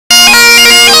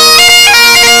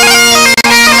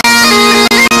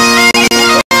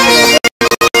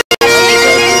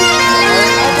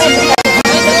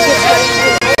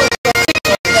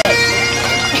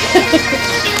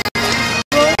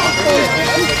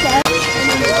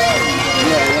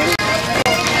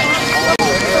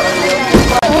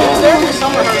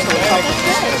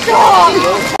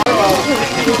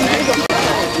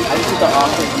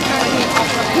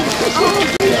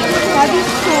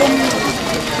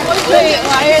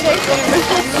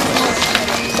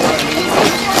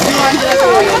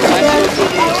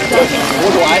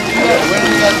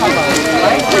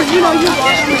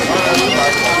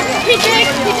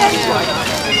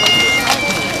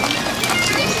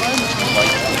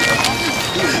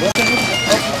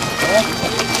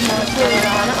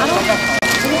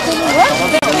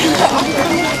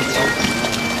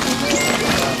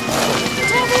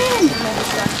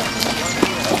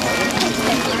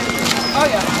Oh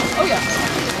yeah. Oh yeah.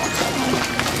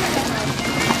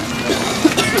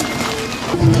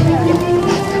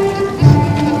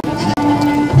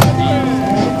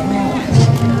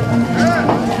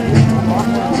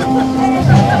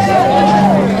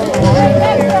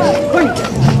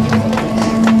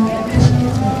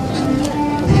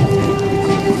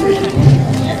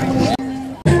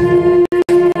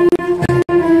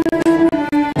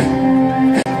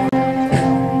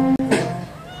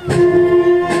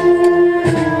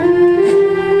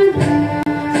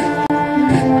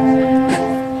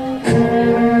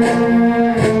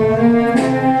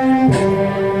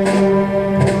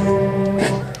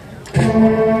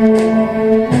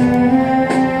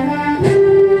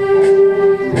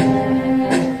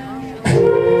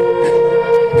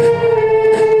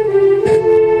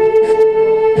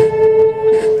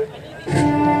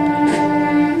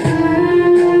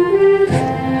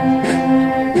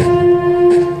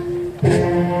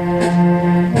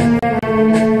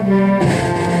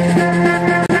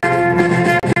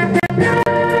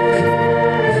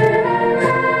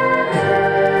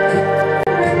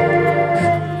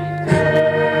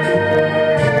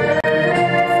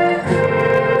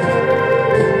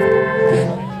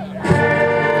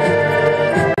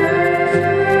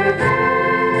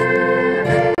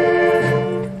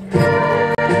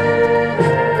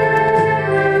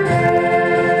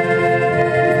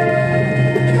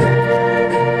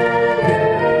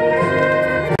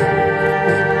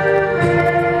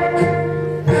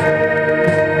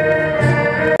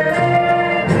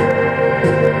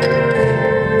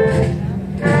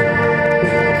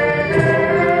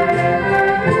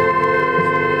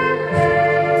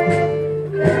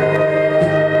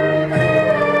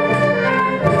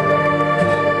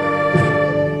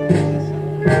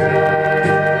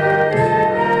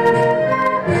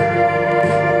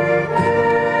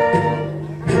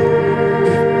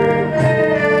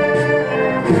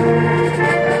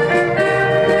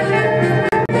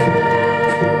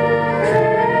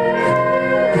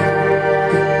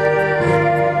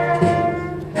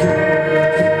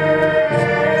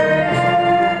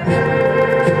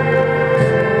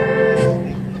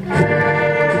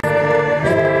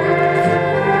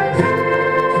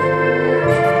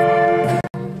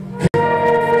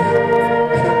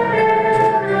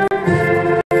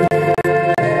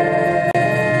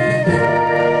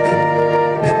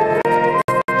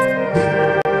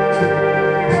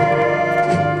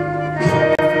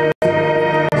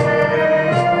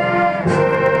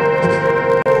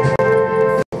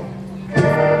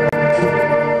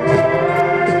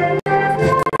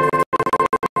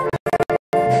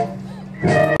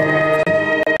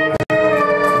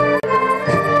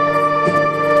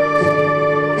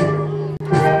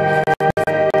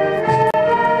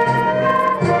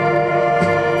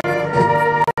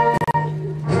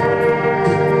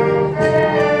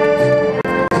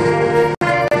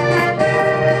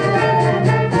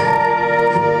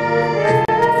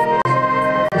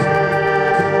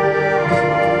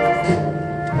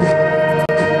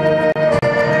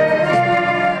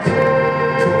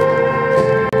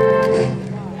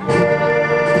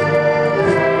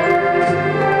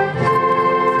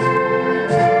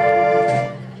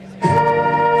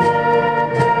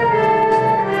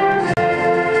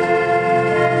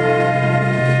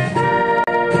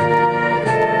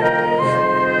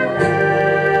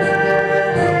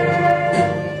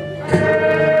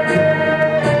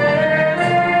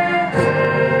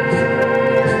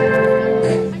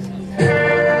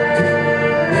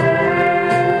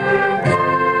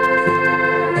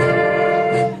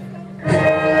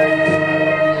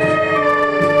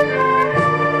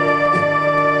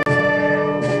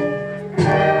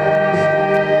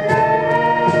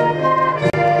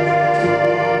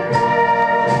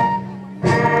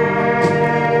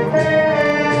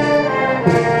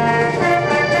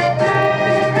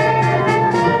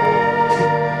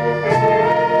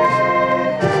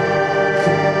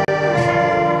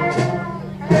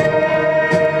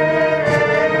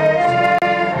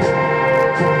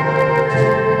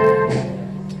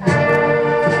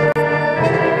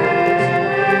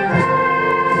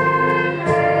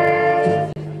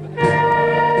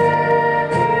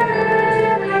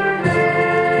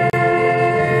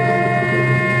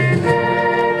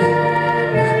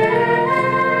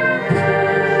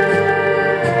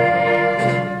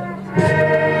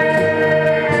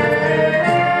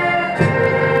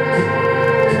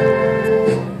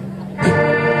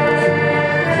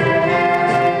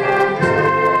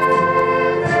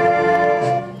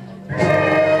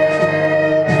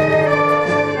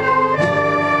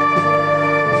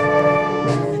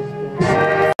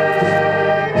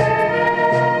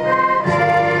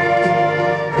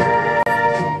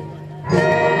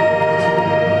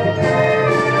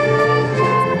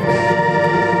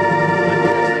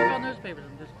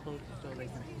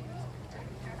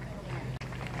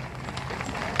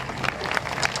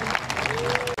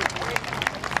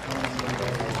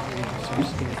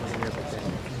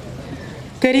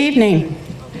 Good evening.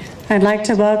 I'd like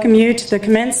to welcome you to the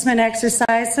commencement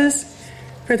exercises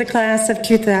for the class of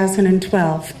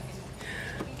 2012.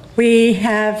 We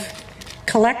have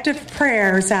collective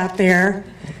prayers out there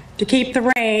to keep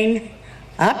the rain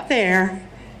up there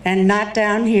and not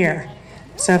down here.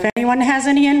 So if anyone has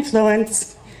any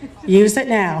influence, use it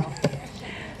now.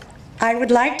 I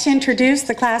would like to introduce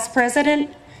the class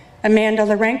president, Amanda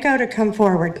Lorenko, to come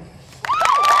forward.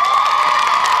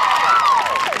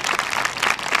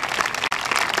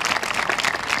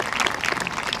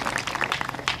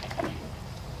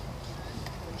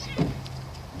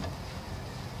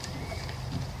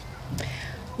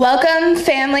 Welcome,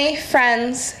 family,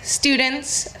 friends,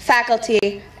 students,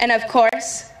 faculty, and of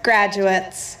course,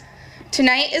 graduates.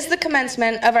 Tonight is the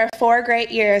commencement of our 4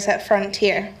 great years at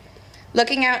Frontier.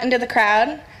 Looking out into the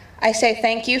crowd, I say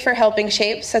thank you for helping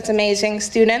shape such amazing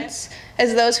students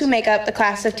as those who make up the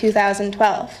class of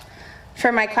 2012.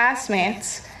 For my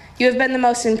classmates, you have been the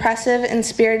most impressive and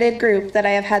spirited group that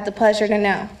I have had the pleasure to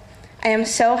know. I am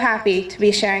so happy to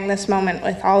be sharing this moment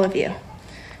with all of you.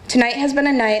 Tonight has been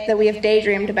a night that we have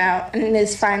daydreamed about, and it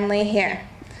is finally here.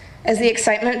 As the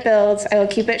excitement builds, I will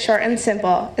keep it short and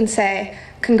simple and say,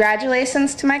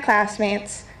 congratulations to my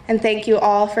classmates, and thank you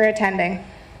all for attending.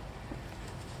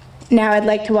 Now I'd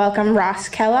like to welcome Ross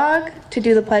Kellogg to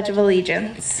do the Pledge of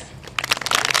Allegiance.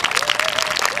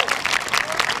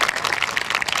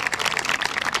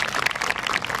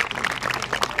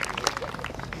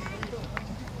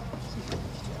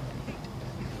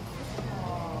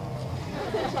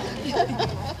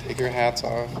 Take your hats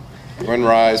off. Everyone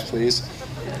rise, please.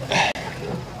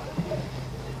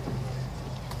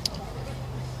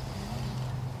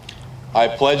 I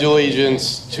pledge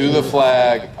allegiance to the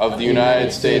flag of the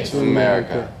United States of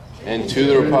America and to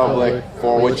the republic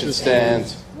for which it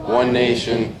stands, one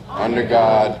nation, under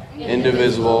God,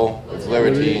 indivisible, with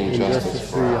liberty and justice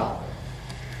for all.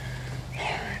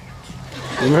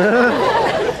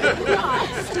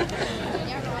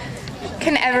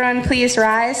 Can everyone please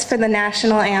rise for the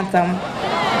national anthem?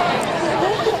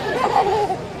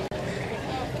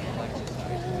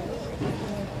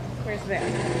 Where's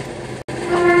that?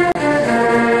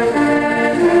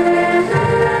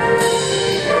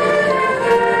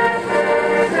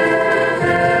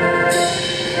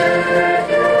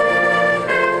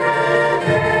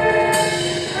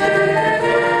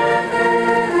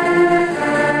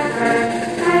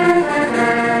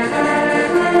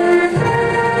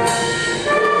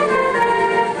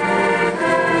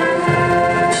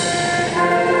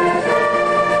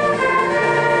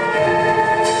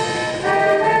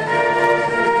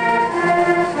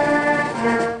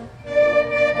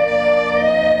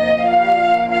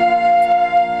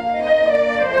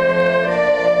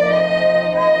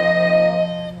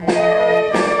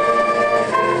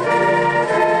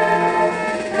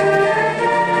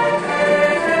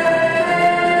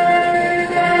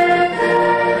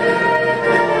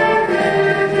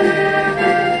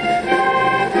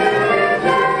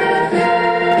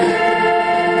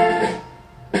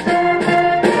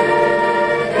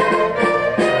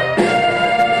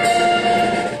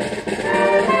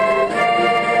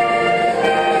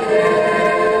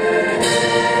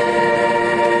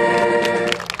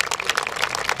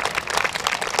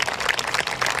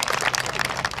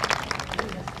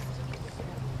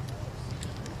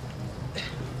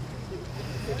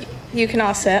 You can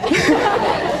all sit.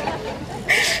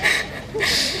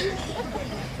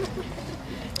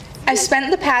 I've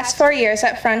spent the past 4 years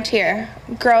at Frontier,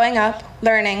 growing up,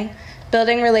 learning,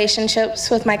 building relationships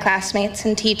with my classmates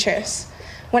and teachers.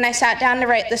 When I sat down to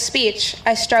write the speech,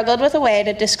 I struggled with a way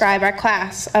to describe our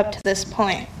class up to this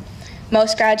point.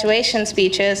 Most graduation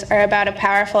speeches are about a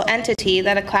powerful entity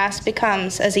that a class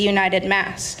becomes as a united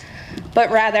mass. But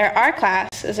rather, our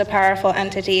class is a powerful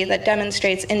entity that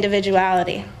demonstrates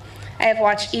individuality. I have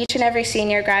watched each and every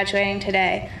senior graduating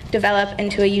today develop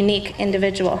into a unique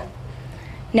individual.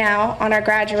 Now, on our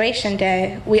graduation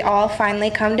day, we all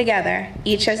finally come together,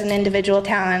 each as an individual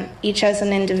talent, each as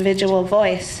an individual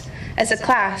voice. As a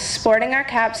class, sporting our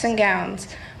caps and gowns,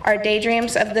 our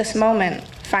daydreams of this moment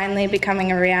finally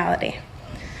becoming a reality.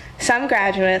 Some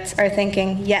graduates are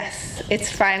thinking, yes,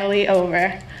 it's finally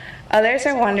over. Others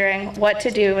are wondering what to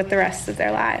do with the rest of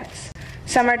their lives.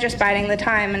 Some are just biding the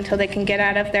time until they can get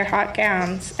out of their hot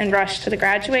gowns and rush to the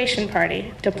graduation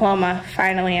party, diploma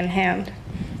finally in hand.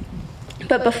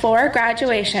 But before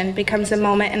graduation becomes a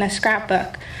moment in a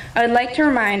scrapbook, I would like to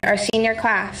remind our senior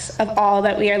class of all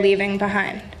that we are leaving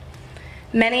behind.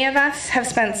 Many of us have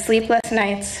spent sleepless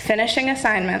nights finishing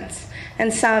assignments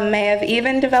and some may have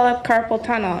even developed carpal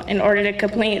tunnel in order to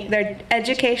complete their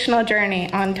educational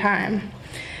journey on time.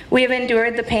 We have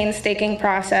endured the painstaking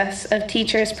process of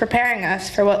teachers preparing us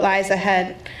for what lies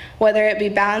ahead, whether it be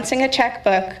balancing a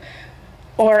checkbook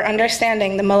or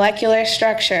understanding the molecular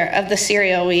structure of the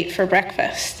cereal we eat for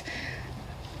breakfast.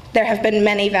 There have been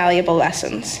many valuable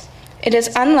lessons. It is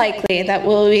unlikely that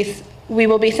we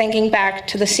will be thinking back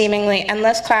to the seemingly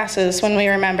endless classes when we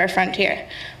remember Frontier,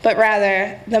 but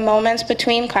rather the moments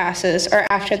between classes or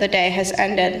after the day has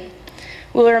ended.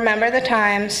 We will remember the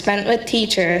time spent with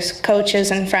teachers,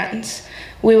 coaches, and friends.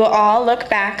 We will all look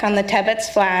back on the Tebbett's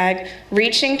flag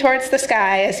reaching towards the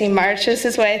sky as he marches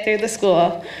his way through the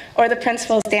school, or the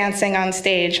principals dancing on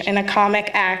stage in a comic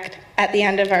act at the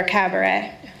end of our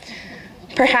cabaret.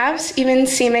 Perhaps even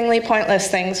seemingly pointless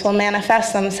things will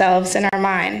manifest themselves in our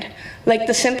mind, like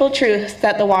the simple truth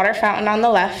that the water fountain on the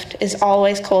left is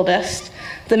always coldest,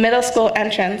 the middle school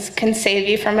entrance can save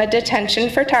you from a detention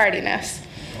for tardiness,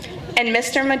 and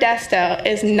Mr. Modesto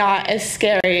is not as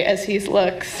scary as he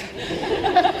looks.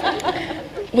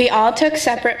 We all took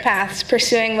separate paths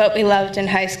pursuing what we loved in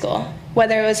high school,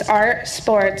 whether it was art,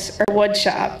 sports, or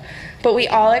woodshop, but we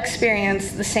all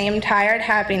experienced the same tired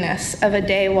happiness of a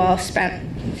day well spent.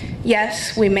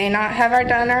 Yes, we may not have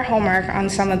done our homework on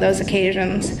some of those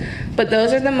occasions, but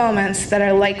those are the moments that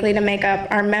are likely to make up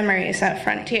our memories at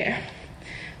Frontier.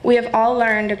 We have all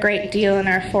learned a great deal in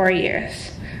our 4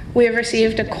 years. We have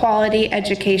received a quality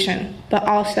education, but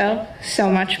also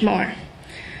so much more.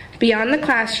 Beyond the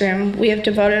classroom, we have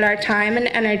devoted our time and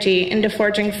energy into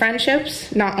forging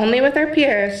friendships, not only with our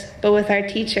peers, but with our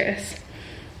teachers.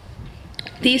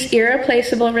 These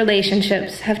irreplaceable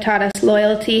relationships have taught us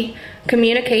loyalty,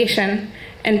 communication,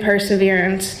 and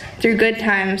perseverance through good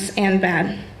times and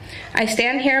bad. I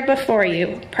stand here before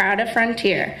you, proud of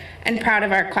Frontier and proud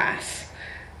of our class.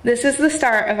 This is the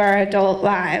start of our adult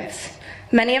lives.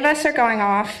 Many of us are going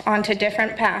off onto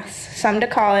different paths, some to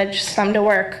college, some to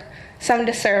work, some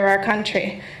to serve our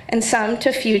country, and some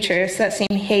to futures that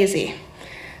seem hazy.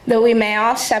 Though we may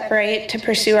all separate to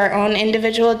pursue our own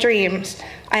individual dreams,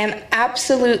 I am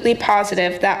absolutely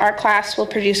positive that our class will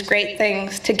produce great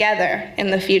things together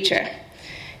in the future.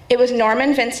 It was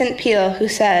Norman Vincent Peale who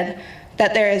said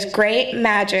that there is great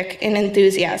magic in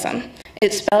enthusiasm.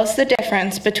 It spells the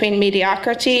difference between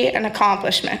mediocrity and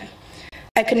accomplishment.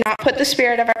 I could not put the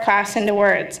spirit of our class into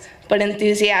words, but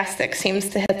enthusiastic seems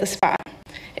to hit the spot.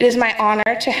 It is my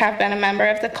honor to have been a member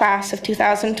of the class of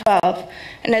 2012,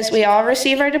 and as we all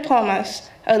receive our diplomas,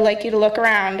 I would like you to look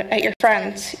around at your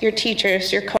friends, your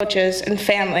teachers, your coaches, and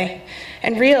family,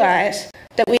 and realize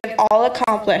that we have all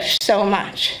accomplished so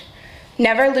much.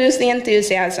 Never lose the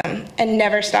enthusiasm, and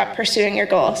never stop pursuing your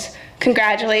goals.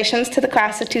 Congratulations to the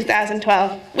class of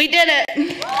 2012. We did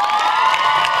it!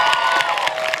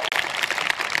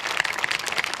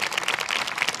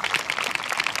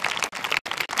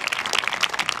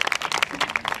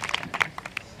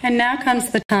 And now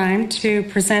comes the time to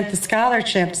present the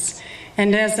scholarships.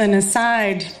 And as an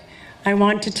aside, I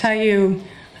want to tell you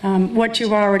what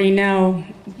you already know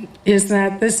is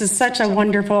that this is such a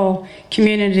wonderful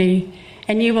community.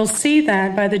 And you will see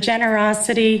that by the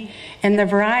generosity and the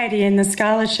variety in the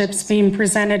scholarships being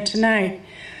presented tonight.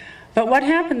 But what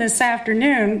happened this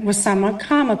afternoon was somewhat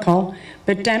comical,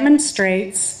 but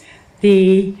demonstrates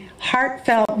the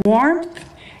heartfelt warmth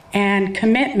and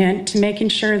commitment to making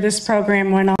sure this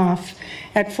program went off.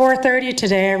 At 4:30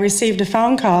 today, I received a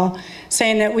phone call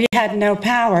saying that we had no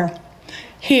power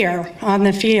here on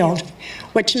the field,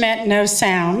 which meant no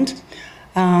sound,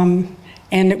 and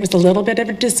it was a little bit of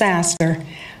a disaster.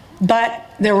 But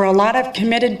there were a lot of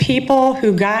committed people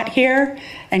who got here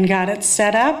and got it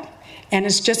set up, and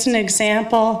it's just an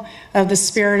example of the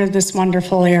spirit of this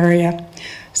wonderful area.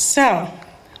 So,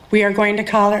 we are going to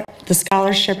call the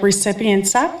scholarship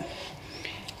recipients up,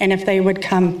 and if they would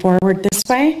come forward this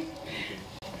way.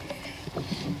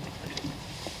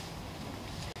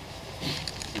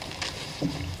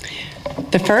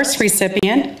 The first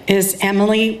recipient is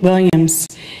Emily Williams.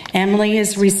 Emily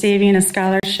is receiving a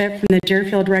scholarship from the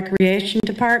Deerfield Recreation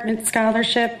Department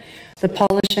Scholarship, the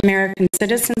Polish American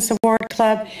Citizens Award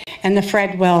Club, and the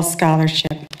Fred Wells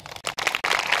Scholarship.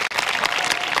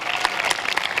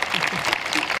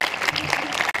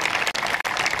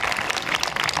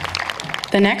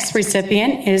 The next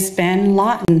recipient is Ben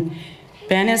Lawton.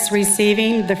 Ben is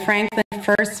receiving the Franklin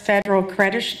First Federal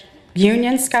Credit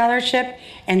Union Scholarship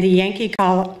and the Yankee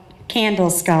Candle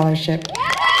Scholarship.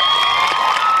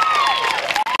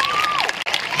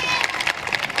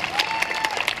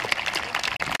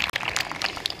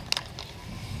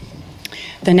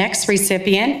 The next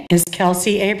recipient is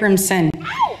Kelsey Abramson.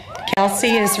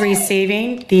 Chelsea is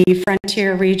receiving the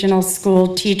Frontier Regional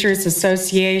School Teachers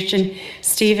Association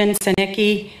Stephen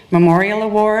Sinicki Memorial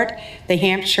Award, the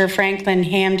Hampshire Franklin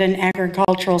Hamden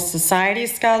Agricultural Society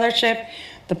Scholarship,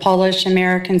 the Polish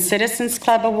American Citizens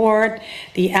Club Award,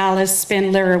 the Alice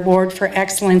Spindler Award for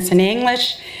Excellence in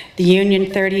English, the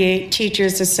Union 38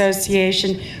 Teachers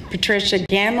Association Patricia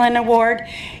Gamlin Award,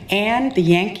 and the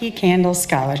Yankee Candle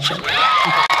Scholarship.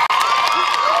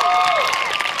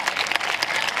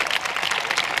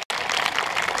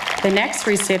 The next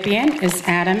recipient is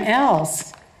Adam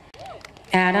Els.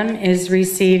 Adam is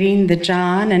receiving the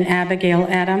John and Abigail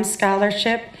Adams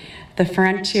Scholarship, the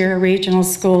Frontier Regional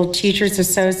School Teachers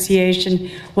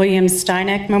Association William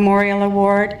Steineck Memorial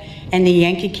Award, and the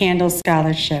Yankee Candle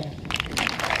Scholarship.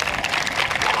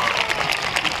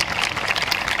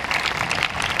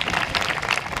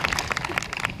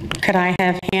 Could I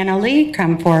have Hannah Lee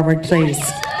come forward, please?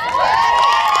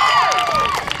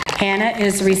 Hannah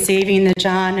is receiving the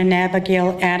John and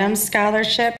Abigail Adams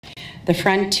Scholarship, the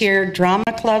Frontier Drama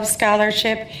Club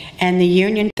Scholarship, and the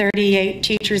Union 38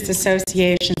 Teachers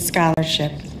Association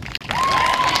Scholarship.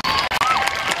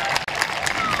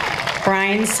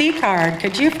 Brian Seacard,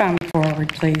 could you come forward,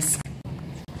 please?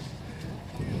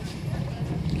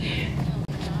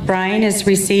 Brian is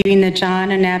receiving the John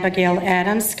and Abigail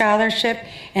Adams Scholarship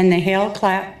and the Hale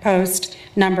Clapp Post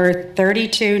number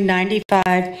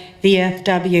 3295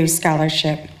 VFW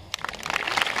Scholarship.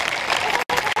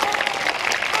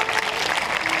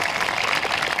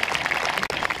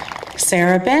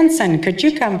 Sarah Benson, could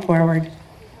you come forward?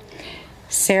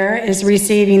 Sarah is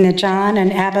receiving the John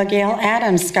and Abigail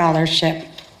Adams Scholarship.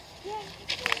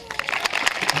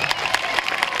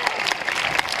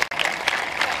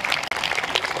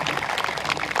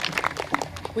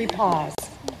 We pause.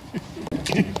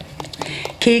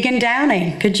 Keegan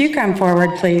Downey, could you come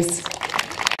forward, please?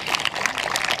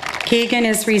 Keegan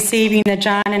is receiving the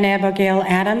John and Abigail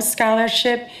Adams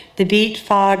Scholarship, the Beat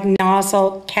Fog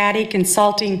Nozzle Caddy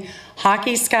Consulting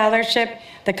Hockey Scholarship,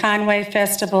 the Conway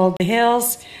Festival of the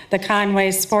Hills, the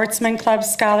Conway Sportsman Club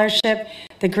Scholarship,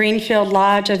 the Greenfield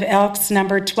Lodge of Elks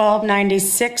number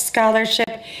 1296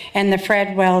 Scholarship, and the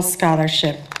Fred Wells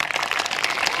Scholarship.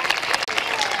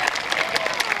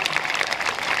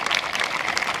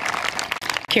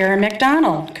 Kara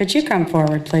McDonald, could you come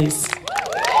forward, please?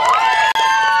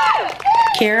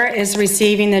 Kara is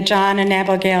receiving the John and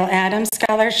Abigail Adams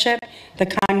Scholarship, the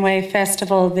Conway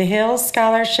Festival of the Hills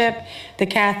Scholarship, the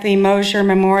Kathy Mosier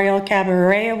Memorial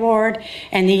Cabaret Award,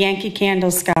 and the Yankee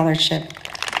Candle Scholarship.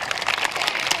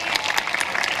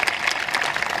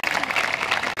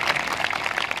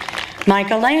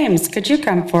 Michael Ames, could you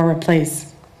come forward,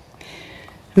 please?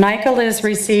 Michael is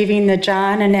receiving the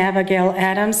John and Abigail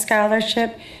Adams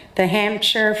Scholarship, the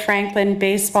Hampshire Franklin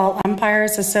Baseball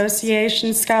Umpires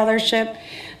Association Scholarship,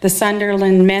 the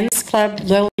Sunderland Men's Club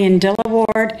Lillian Dill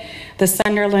Award, the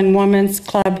Sunderland Women's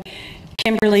Club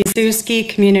Kimberly Zuski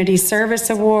Community Service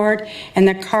Award, and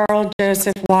the Carl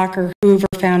Joseph Walker Hoover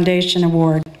Foundation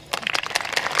Award.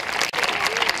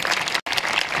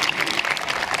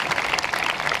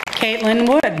 Caitlin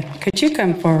Wood, could you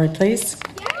come forward, please?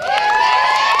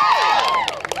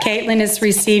 Caitlin is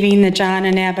receiving the John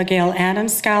and Abigail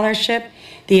Adams Scholarship,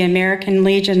 the American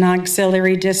Legion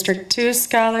Auxiliary District 2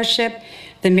 Scholarship,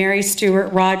 the Mary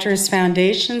Stuart Rogers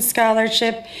Foundation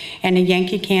Scholarship, and a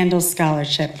Yankee Candle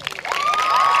Scholarship.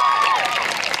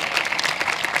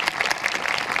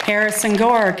 Harrison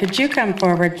Gore, could you come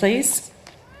forward, please?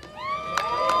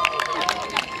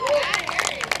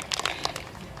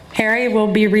 Harry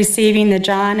will be receiving the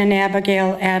John and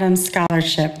Abigail Adams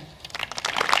Scholarship.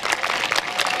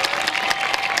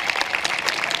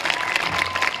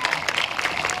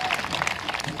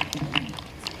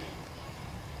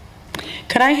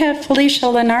 Could I have Felicia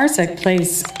Lenarzik,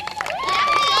 please?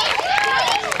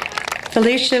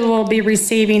 Felicia will be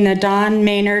receiving the Don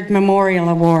Maynard Memorial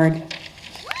Award.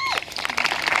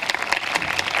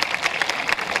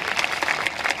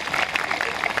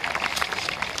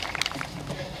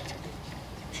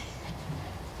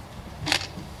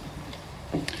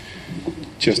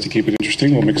 Just to keep it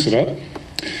interesting, we'll mix it up.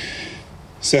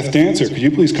 Seth Dancer, could you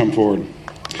please come forward?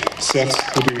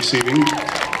 Seth will be receiving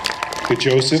the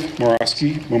Joseph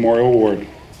Morosky Memorial Award.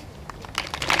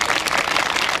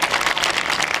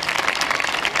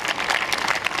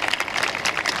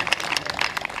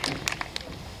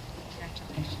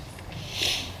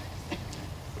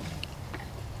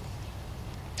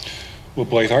 Will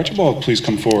Blythe Archibald please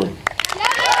come forward?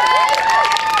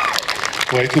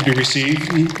 Blythe will be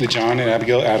receiving the John and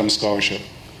Abigail Adams Scholarship.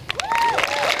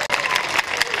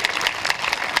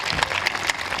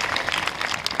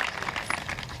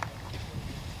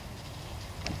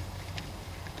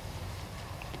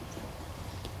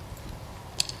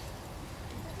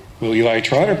 Will Eli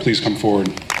Trotter please come forward?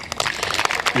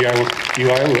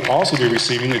 Eli will also be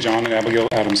receiving the John and Abigail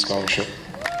Adams Scholarship.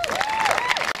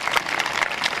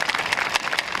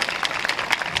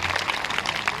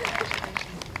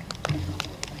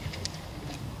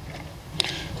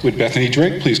 Would Bethany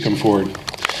Drake please come forward?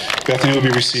 Bethany will be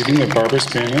receiving the Barbara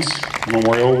Spanis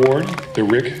Memorial Award, the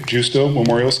Rick Justo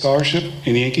Memorial Scholarship,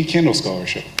 and the Yankee Candle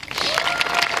Scholarship.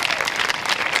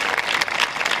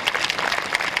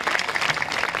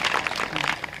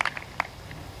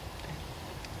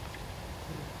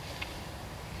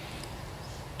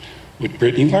 Would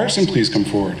Brittany Larson please come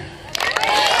forward?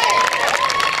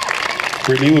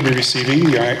 Brittany will be receiving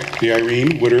the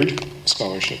Irene Woodard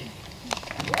Scholarship.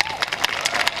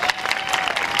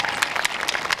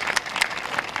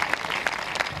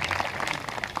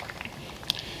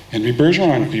 Henry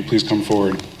Bergeron, could you please come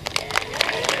forward?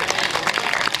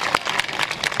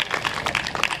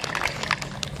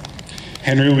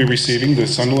 Henry will be receiving the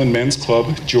Sunderland Men's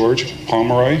Club George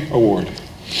Pomeroy Award.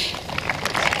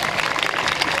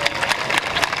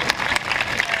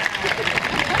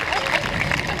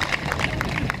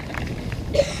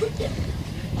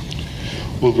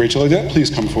 Will Rachel Adet please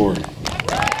come forward?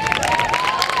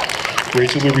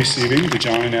 Rachel will be receiving the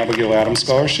John and Abigail Adams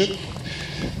Scholarship,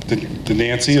 the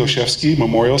Nancy Olszewski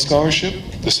Memorial Scholarship,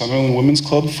 the Sunderland Women's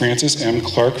Club Francis M.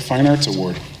 Clark Fine Arts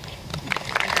Award.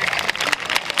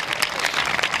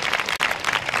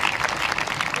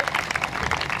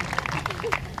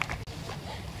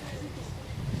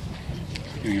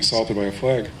 Getting assaulted by a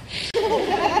flag.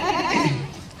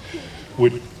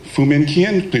 Would Fumin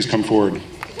Kian please come forward?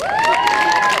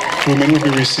 Fumin will be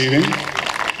receiving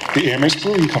the Amherst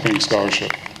Brewing Company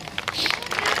Scholarship.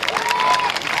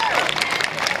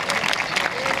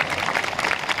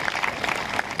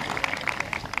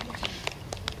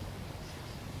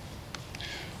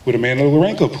 Would Amanda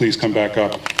Lorenko please come back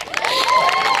up?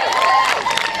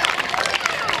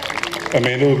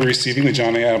 Amanda will be receiving the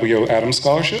John A. Abigail Adams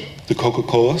Scholarship, the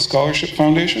Coca-Cola Scholarship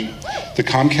Foundation, the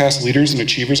Comcast Leaders and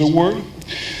Achievers Award,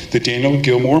 the Daniel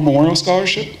Gilmore Memorial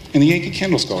Scholarship, and the Yankee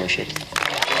Candle Scholarship.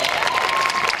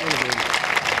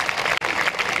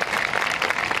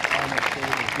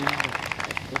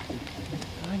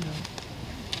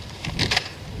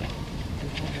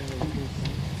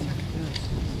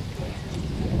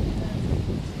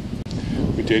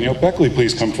 Would Danielle Beckley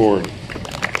please come forward?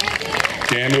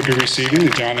 Dan will be receiving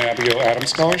the John and Abigail Adams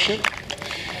Scholarship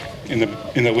and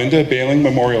the Linda Baling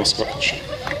Memorial Scholarship.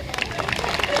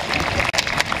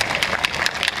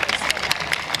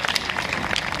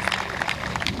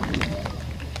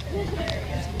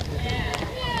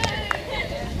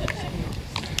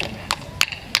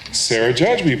 Sarah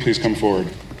Judge, will you please come forward?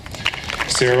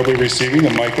 Sarah will be receiving the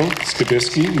Michael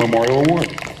Skibisky Memorial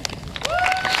Award.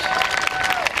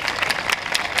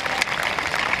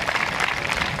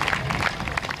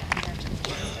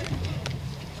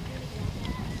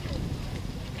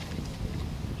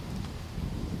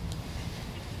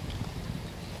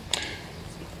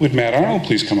 Would Matt Arnold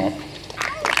please come up?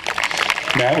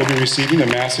 Matt will be receiving the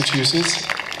Massachusetts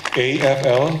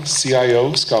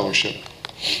AFL-CIO Scholarship.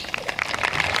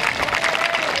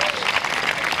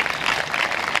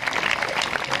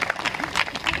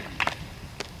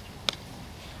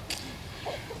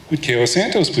 Would Kayla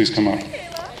Santos please come up?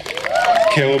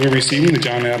 Kayla will be receiving the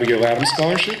John and Abigail Adams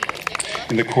Scholarship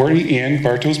and the Courtney Ann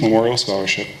Bartos Memorial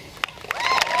Scholarship.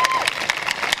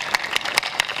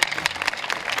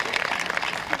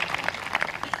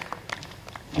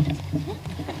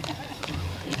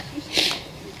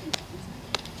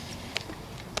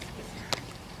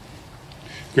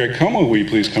 Greg Como, will you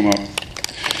please come up?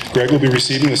 Greg will be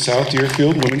receiving the South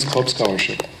Deerfield Women's Club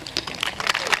Scholarship.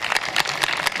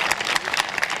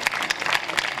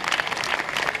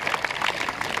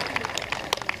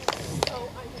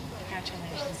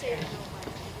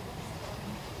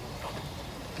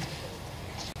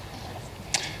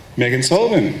 Megan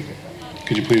Sullivan,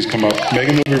 could you please come up?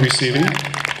 Megan will be receiving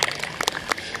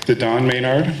the Don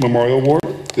Maynard Memorial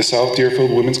Award, the South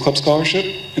Deerfield Women's Club Scholarship,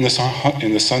 and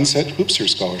the Sunset Hoopster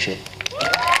Scholarship.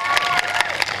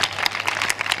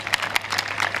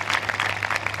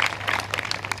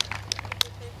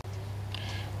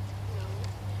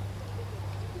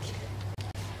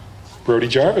 Brody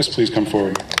Jarvis, please come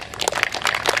forward.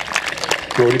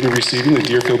 Brody will be receiving the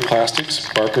Deerfield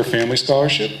Plastics Barker Family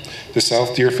Scholarship, the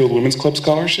South Deerfield Women's Club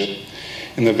Scholarship,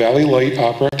 and the Valley Light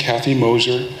Opera Kathy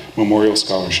Moser Memorial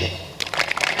Scholarship.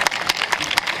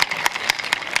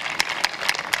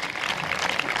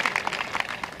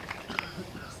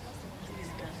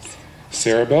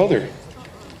 Sarah Belder,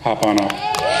 hop on up.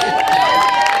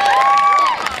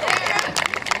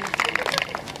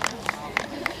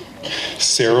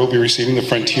 Sarah will be receiving the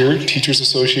Frontier Teachers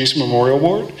Association Memorial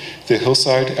Award, the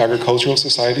Hillside Agricultural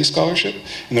Society Scholarship,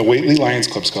 and the Whately Lions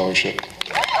Club Scholarship.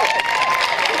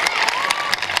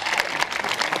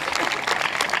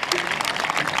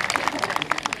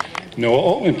 Noah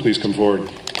Altman, please come forward.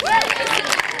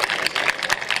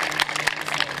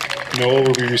 Noah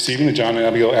will be receiving the John and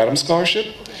Abigail Adams Scholarship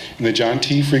and the John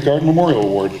T. Freegard Memorial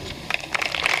Award.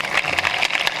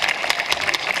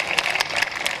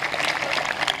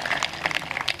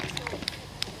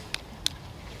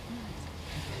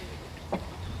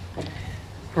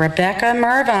 Rebecca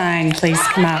Mervine, please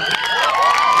come up.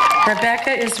 Rebecca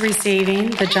is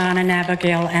receiving the John and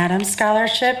Abigail Adams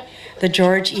Scholarship, the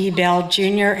George E. Bell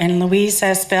Jr. and Louise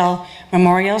S. Bell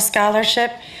Memorial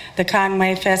Scholarship, the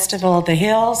Conway Festival of the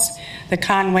Hills, the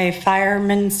Conway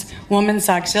Firemen's Women's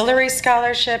Auxiliary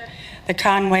Scholarship, the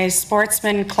Conway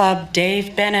Sportsman Club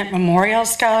Dave Bennett Memorial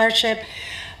Scholarship,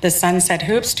 the Sunset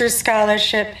Hoopsters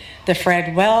Scholarship, the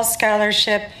Fred Wells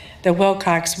Scholarship, the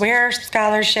Wilcox Ware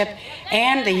Scholarship,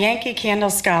 and the Yankee Candle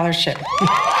Scholarship.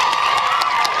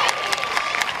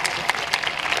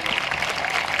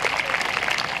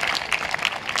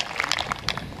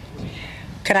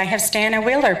 Could I have Stana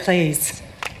Wheeler, please?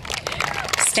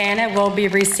 Stana will be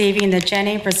receiving the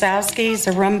Jenny Brzezowski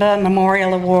Zarumba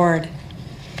Memorial Award.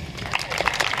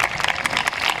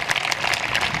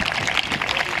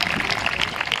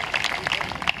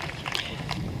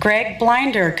 Greg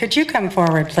Blinder, could you come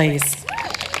forward, please?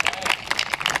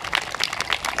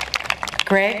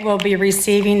 Greg will be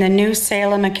receiving the New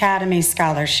Salem Academy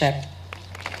Scholarship.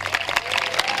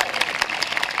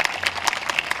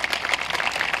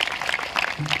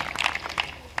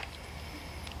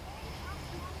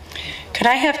 Could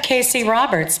I have Casey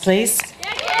Roberts, please?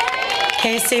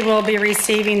 Casey will be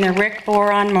receiving the Rick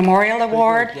Boron Memorial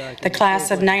Award, the Class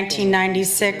of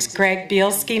 1996 Greg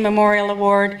Bielski Memorial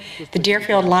Award, the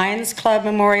Deerfield Lions Club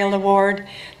Memorial Award,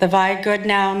 the Vi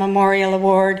Goodnow Memorial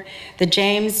Award, the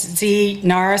James Z.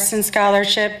 Narrison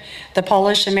Scholarship, the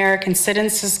Polish American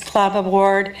Citizens Club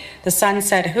Award, the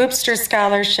Sunset Hoopster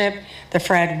Scholarship, the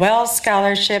Fred Wells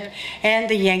Scholarship, and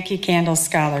the Yankee Candle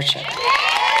Scholarship.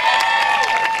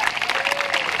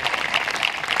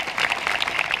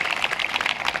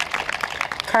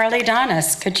 Carly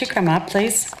Donis, could you come up,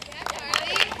 please?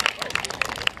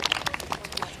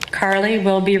 Carly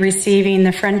will be receiving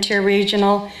the Frontier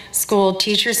Regional School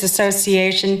Teachers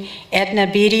Association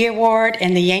Edna Beatty Award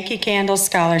and the Yankee Candle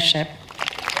Scholarship.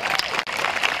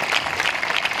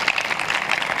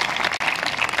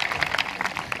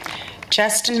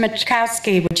 Justin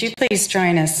Machkowski, would you please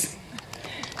join us?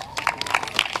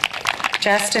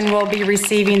 Justin will be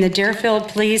receiving the Deerfield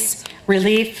Police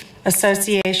Relief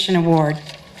Association Award.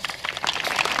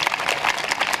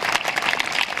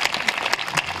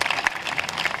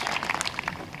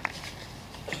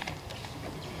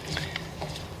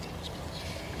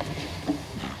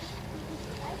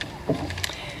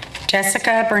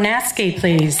 Jessica Bernatsky,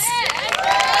 please.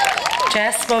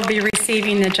 Jess will be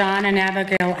receiving the John and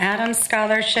Abigail Adams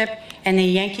Scholarship and the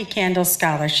Yankee Candle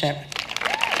Scholarship.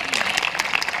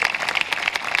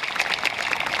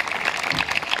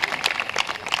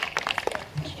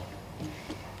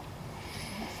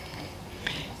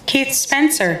 Keith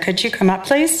Spencer, could you come up,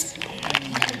 please?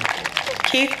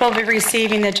 Keith will be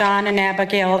receiving the John and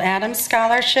Abigail Adams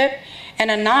Scholarship, an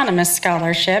anonymous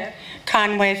scholarship,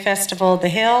 Conway Festival of the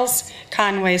Hills,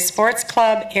 Conway Sports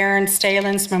Club, Aaron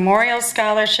Stalin's Memorial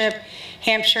Scholarship,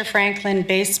 Hampshire Franklin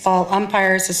Baseball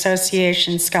Umpires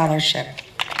Association Scholarship.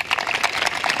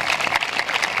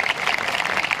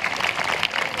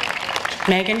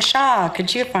 Megan Shaw,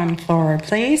 could you come forward,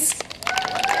 please?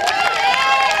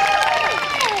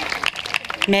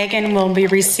 Megan will be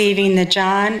receiving the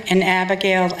John and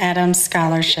Abigail Adams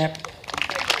Scholarship.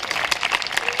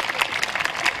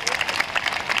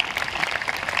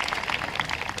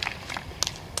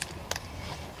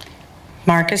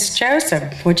 Marcus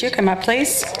Joseph, would you come up,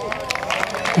 please?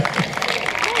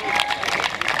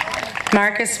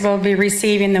 Marcus will be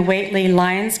receiving the Whately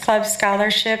Lions Club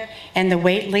Scholarship and the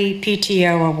Whately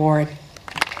PTO Award.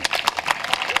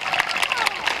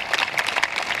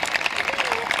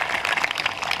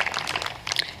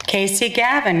 Casey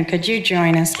Gavin, could you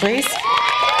join us, please?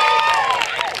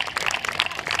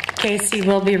 Casey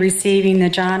will be receiving the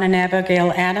John and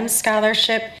Abigail Adams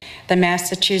Scholarship, the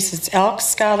Massachusetts Elks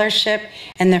Scholarship,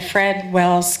 and the Fred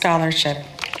Wells Scholarship.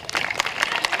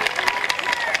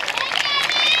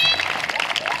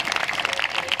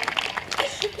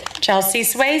 Chelsea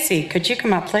Swayze, could you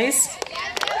come up, please?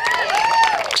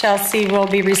 Chelsea will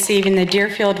be receiving the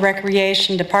Deerfield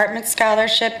Recreation Department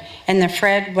Scholarship and the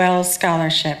Fred Wells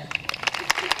Scholarship.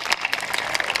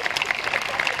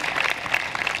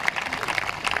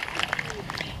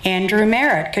 Andrew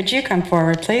Merritt, could you come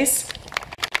forward, please?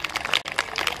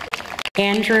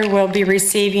 Andrew will be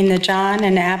receiving the John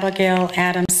and Abigail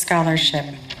Adams Scholarship.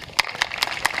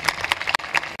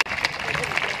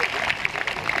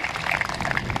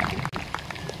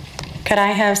 Could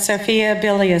I have Sophia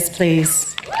Bilias,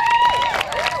 please?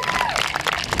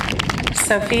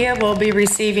 Sophia will be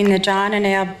receiving the John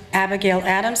and Abigail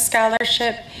Adams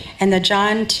Scholarship and the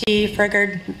John T.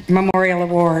 Frigard Memorial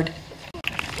Award.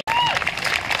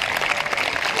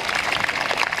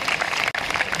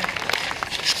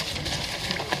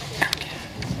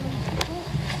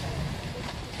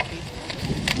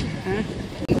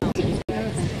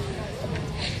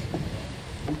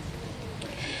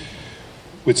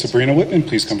 Would Sabrina Whitman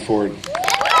please come forward?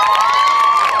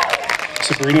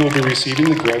 Sabrina will be receiving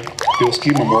the Greg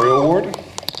Bilski Memorial Award,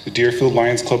 the Deerfield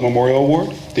Lions Club Memorial Award,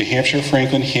 the Hampshire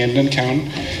Franklin Hamden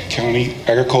County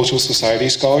Agricultural Society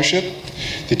Scholarship,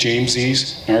 the James E.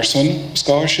 Narson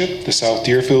Scholarship, the South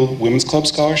Deerfield Women's Club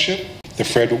Scholarship, the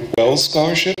Fred Wells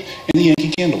Scholarship, and the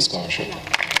Yankee Candle Scholarship.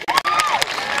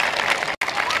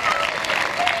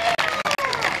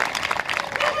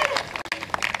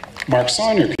 Mark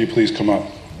Saunier, could you please come up?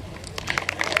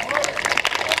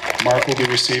 Mark will be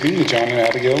receiving the John and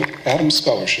Abigail Adams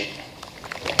Scholarship.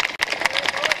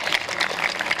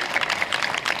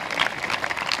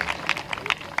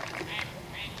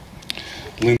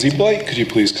 Lindsay Blight, could you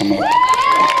please come up?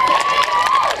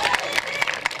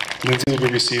 Lindsay will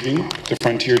be receiving the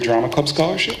Frontier Drama Club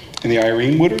Scholarship and the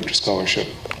Irene Woodard Scholarship.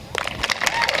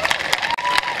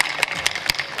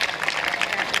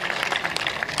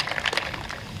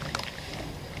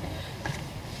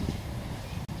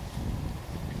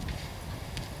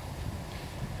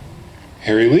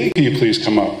 Harry Lee, can you please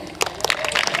come up?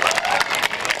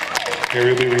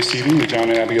 Harry will be receiving the John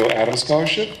and Abigail Adams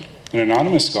Scholarship, an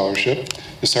anonymous scholarship,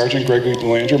 the Sergeant Gregory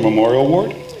Belanger Memorial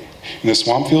Award, and the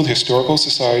Swampfield Historical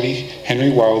Society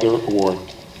Henry Wilder Award.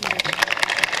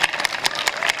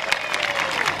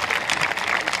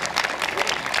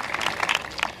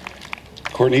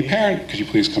 Courtney Parent, could you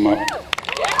please come up?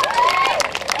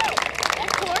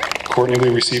 Courtney will be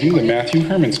receiving the Matthew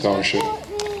Herman Scholarship.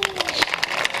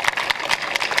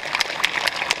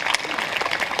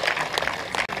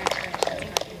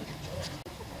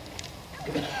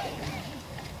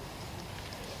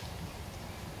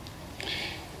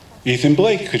 Ethan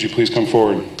Blake, could you please come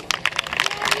forward?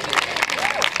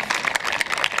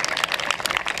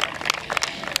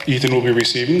 Ethan will be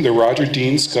receiving the Roger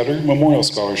Dean Scudder Memorial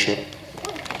Scholarship.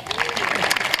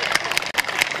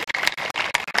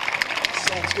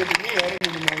 Sounds good to me. I didn't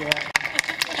even know that.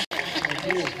 Thank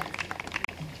you.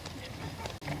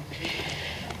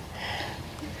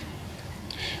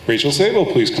 Rachel Sable,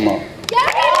 please come up.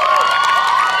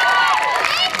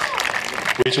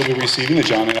 Rachel will be receiving the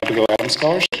John and Abigail Adams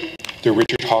Scholarship, the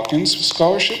Richard Hawkins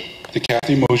Scholarship, the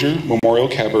Kathy Mosier Memorial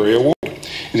Cabaret Award,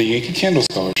 and the Yankee Candle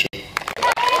Scholarship.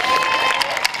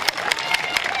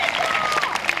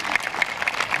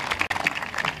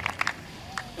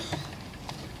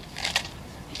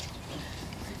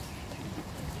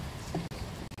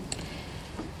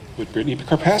 Would Brittany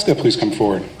Karpaska please come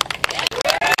forward?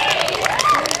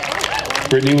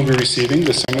 Brittany will be receiving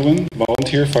the Sunderland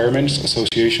Volunteer Firemen's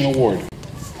Association Award.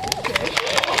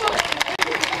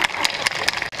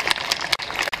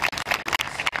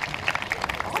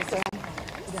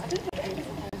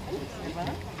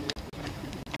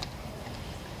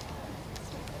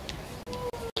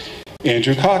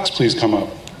 Andrew Cox, please come up.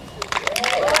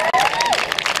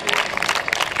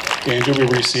 Andrew will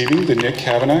be receiving the Nick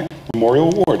Kavanagh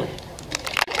Memorial Award.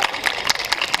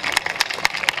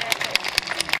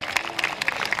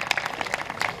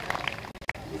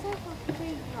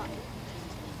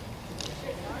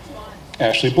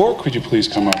 Ashley Bork, could you please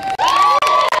come up?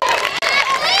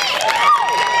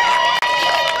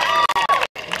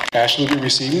 Ashley will be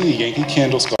receiving the Yankee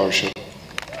Candle Scholarship.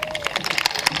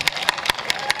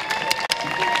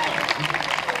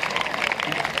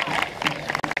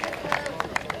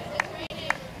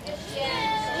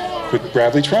 Could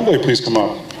Bradley Tremblay please come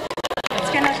up?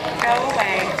 It's going to go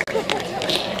away.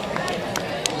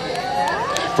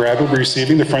 Brad will be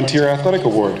receiving the Frontier Athletic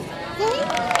Award.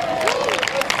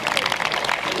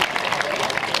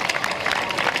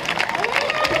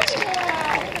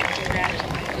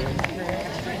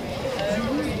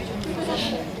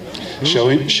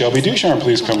 Shelby Ducharme,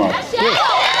 please come up.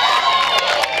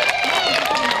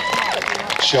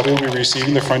 Shelby will be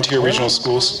receiving the Frontier Regional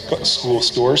School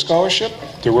Store Scholarship,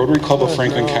 the Rotary Club of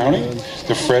Franklin County,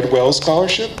 the Fred Wells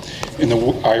Scholarship, and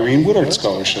the Irene Woodard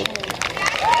Scholarship.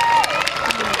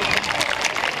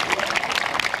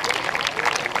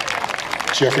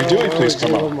 Jeffrey Dewey, please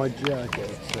come up. My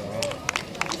jacket,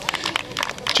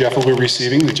 Jeff will be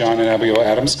receiving the John and Abigail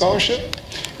Adams Scholarship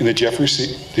and the Jeffrey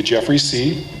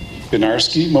C.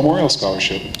 Benarski Memorial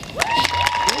Scholarship.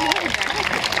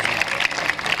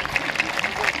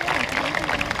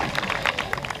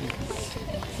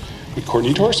 Would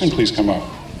Courtney Torson please come up?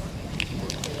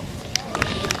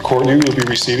 Courtney will be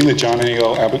receiving the John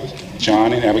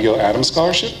and Abigail Adams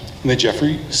Scholarship and the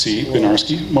Jeffrey C.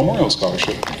 Benarski Memorial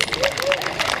Scholarship.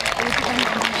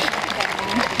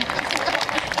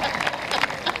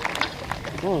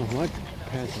 oh, my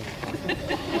pants.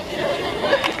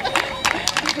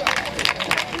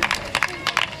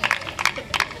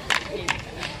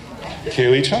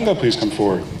 Kaylee Chunga, please come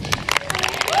forward.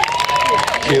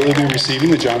 Kaylee will be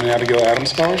receiving the John and Abigail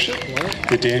Adams Scholarship,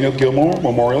 the Daniel Gilmore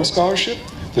Memorial Scholarship,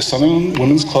 the Southern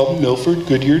Women's Club Milford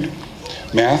Goodyear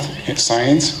Math,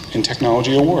 Science, and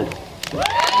Technology Award.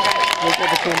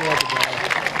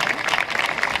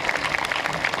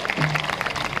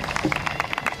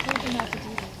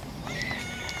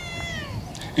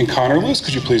 And Connor Lewis,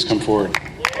 could you please come forward?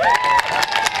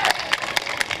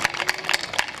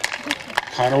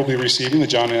 Connor will be receiving the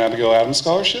John and Abigail Adams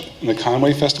Scholarship and the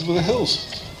Conway Festival of the Hills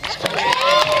Scholarship.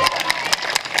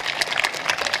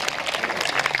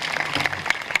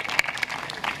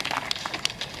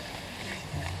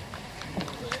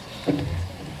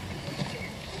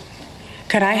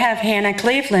 Could I have Hannah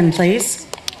Cleveland, please?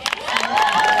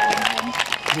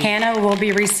 Hannah will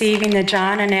be receiving the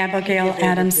John and Abigail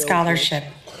Adams Scholarship.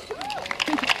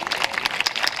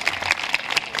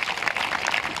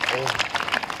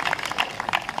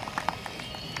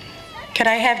 Could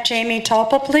I have Jamie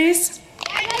Tulpa, please?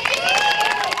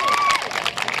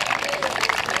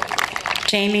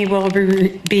 Jamie will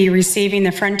be receiving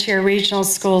the Frontier Regional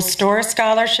School Store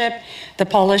Scholarship, the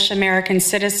Polish American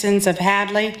Citizens of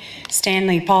Hadley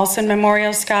Stanley Paulson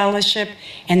Memorial Scholarship,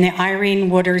 and the Irene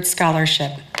Woodard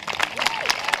Scholarship.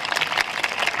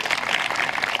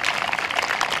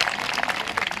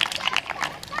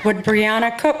 Would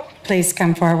Brianna Cook please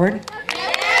come forward?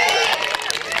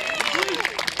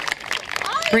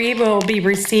 Bree will be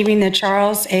receiving the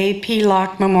Charles A.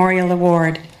 Pelock Memorial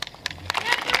Award.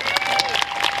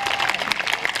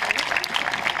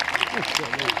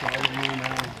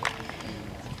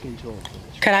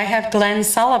 Could I have Glenn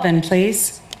Sullivan,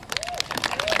 please?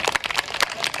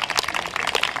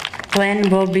 Glenn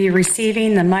will be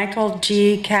receiving the Michael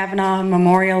G. Kavanaugh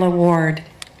Memorial Award.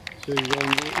 So you're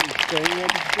going to be staying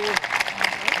at the school?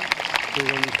 So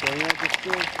you're going to be staying at the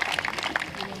school?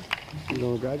 You're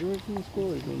going to graduate from the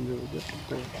school, or you're going to do a different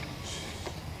school?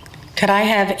 Could I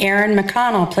have Aaron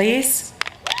McConnell, please?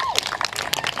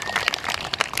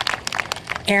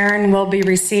 Aaron will be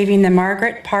receiving the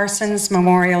Margaret Parsons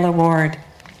Memorial Award.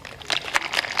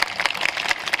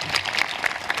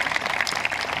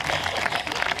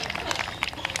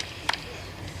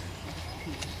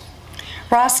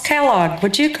 Ross Kellogg,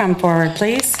 would you come forward,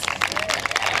 please?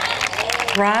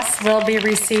 Ross will be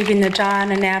receiving the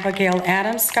John and Abigail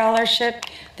Adams Scholarship,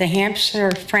 the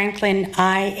Hampshire Franklin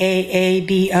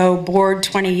IAABO Board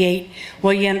 28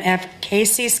 William F.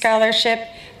 Casey Scholarship,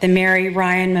 the Mary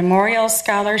Ryan Memorial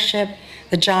Scholarship,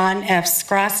 the John F.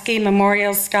 Skrosky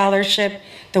Memorial Scholarship,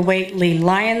 the Whately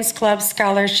Lions Club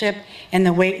Scholarship, and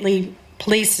the Whately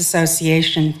Police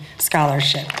Association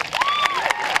Scholarship.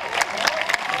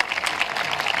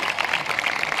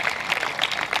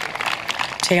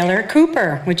 Taylor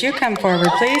Cooper, would you come forward,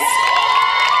 please?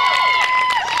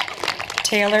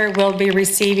 Taylor will be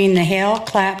receiving the Hale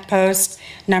Clapp Post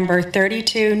number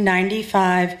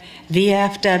 3295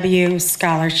 VFW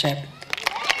Scholarship.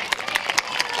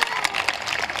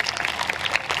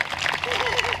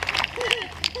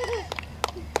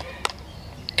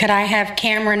 Could I have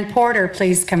Cameron Porter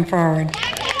please come forward?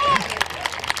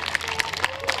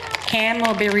 Cam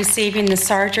will be receiving the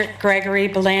Sergeant Gregory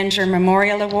Belanger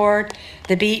Memorial Award,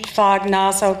 the Beat Fog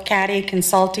Nozzle Caddy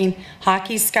Consulting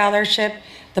Hockey Scholarship,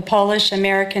 the Polish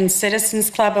American Citizens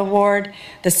Club Award,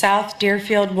 the South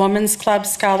Deerfield Women's Club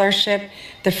Scholarship,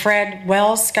 the Fred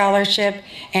Wells Scholarship,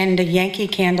 and the Yankee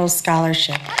Candle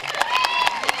Scholarship.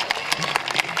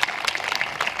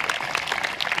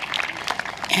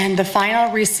 And the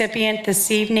final recipient this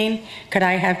evening, could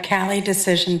I have Callie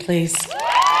Decision, please?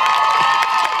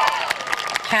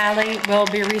 Callie will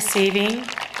be receiving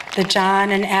the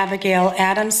John and Abigail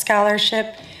Adams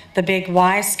Scholarship, the Big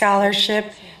Y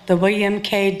Scholarship, the William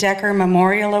K. Decker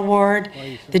Memorial Award,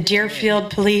 the Deerfield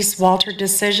Police Walter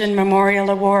Decision Memorial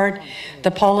Award,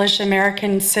 the Polish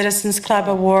American Citizens Club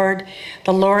Award,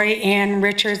 the Lori Ann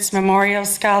Richards Memorial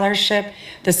Scholarship,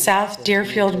 the South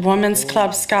Deerfield Women's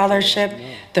Club Scholarship,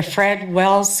 the Fred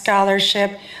Wells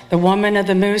Scholarship, the Woman of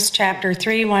the Moose Chapter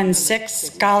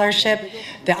 316 Scholarship,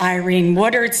 the Irene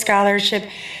Woodard Scholarship,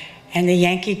 and the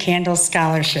Yankee Candle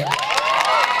Scholarship.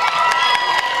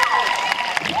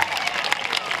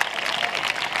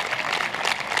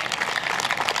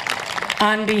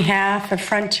 On behalf of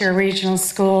Frontier Regional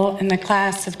School in the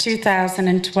class of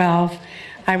 2012,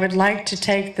 I would like to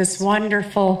take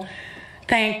thank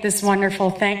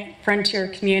Frontier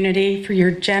community for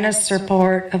your generous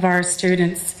support of our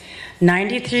students.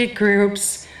 93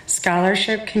 groups,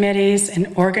 scholarship committees,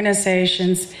 and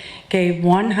organizations gave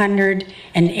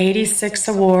 186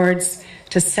 awards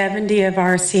to 70 of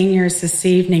our seniors this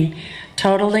evening,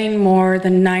 totaling more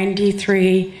than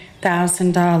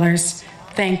 $93,000.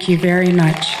 Thank you very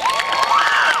much.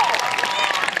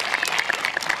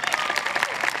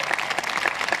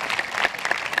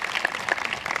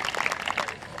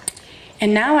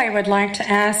 And now I would like to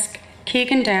ask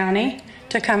Keegan Downey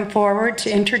to come forward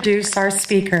to introduce our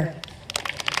speaker.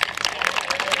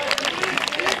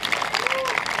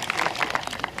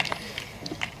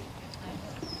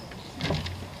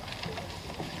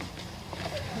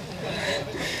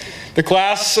 The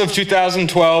class of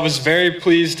 2012 is very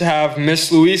pleased to have Miss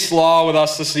Louise Law with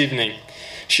us this evening.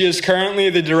 She is currently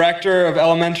the Director of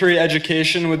Elementary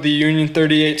Education with the Union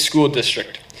 38 School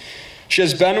District. She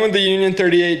has been with the Union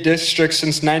 38 District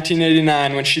since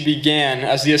 1989 when she began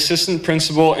as the Assistant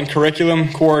Principal and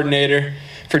Curriculum Coordinator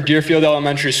for Deerfield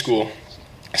Elementary School.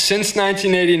 Since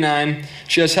 1989,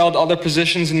 she has held other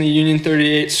positions in the Union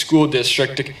 38 School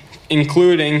District,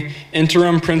 including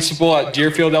Interim Principal at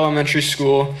Deerfield Elementary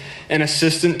School and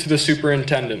Assistant to the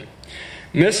Superintendent.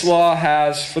 Ms. Law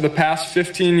has, for the past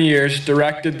 15 years,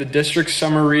 directed the district's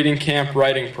summer reading camp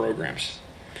writing programs.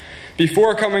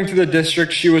 Before coming to the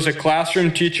district, she was a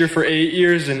classroom teacher for 8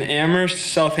 years in Amherst,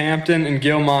 Southampton, and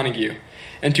Gil-Montague.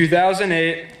 In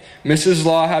 2008, Mrs.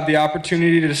 Law had the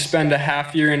opportunity to spend a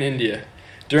half year in India.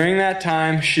 During that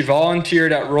time, she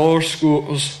volunteered at rural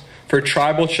schools for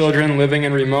tribal children living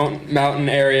in remote mountain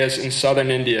areas in southern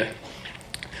India.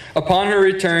 Upon her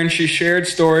return, she shared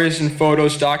stories and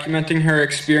photos documenting her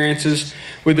experiences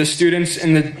with the students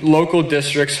in the local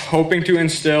districts, hoping to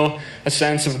instill a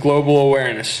sense of global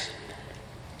awareness.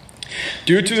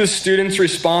 Due to the students'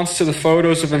 response to the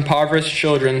photos of impoverished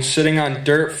children sitting on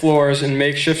dirt floors in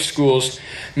makeshift schools,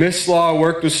 Ms. Law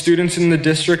worked with students in the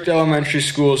district elementary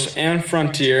schools and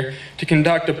Frontier to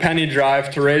conduct a penny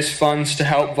drive to raise funds to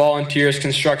help volunteers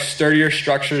construct sturdier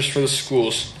structures for the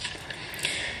schools.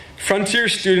 Frontier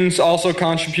students also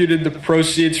contributed the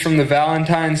proceeds from the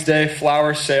Valentine's Day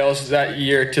flower sales that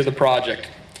year to the project.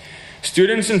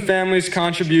 Students and families'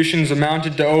 contributions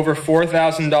amounted to over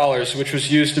 $4,000, which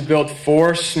was used to build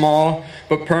 4 small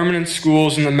but permanent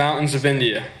schools in the mountains of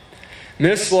India.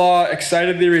 Ms. Law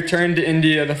excitedly returned to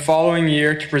India the following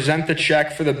year to present the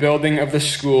check for the building of the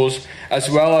schools, as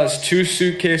well as 2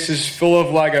 suitcases full of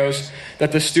Legos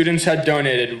that the students had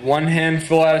donated, 1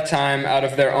 handful at a time out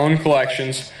of their own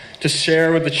collections, to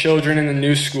share with the children in the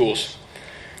new schools.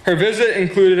 Her visit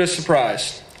included a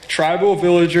surprise. Tribal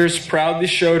villagers proudly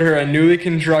showed her a newly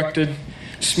constructed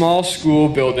small school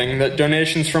building that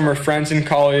donations from her friends and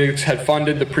colleagues had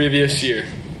funded the previous year.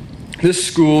 This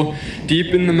school,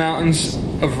 deep in the mountains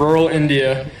of rural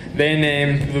India, they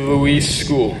named the Louise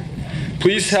School.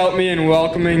 Please help me in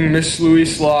welcoming Miss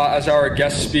Louise Law as our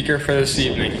guest speaker for this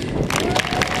evening.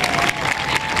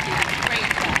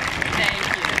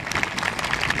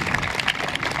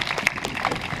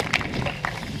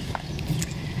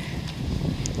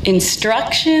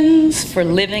 Instructions for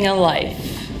living a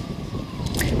life.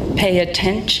 Pay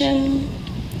attention.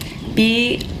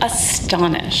 Be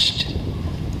astonished.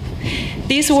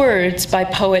 These words by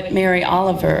poet Mary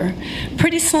Oliver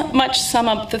pretty much sum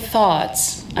up the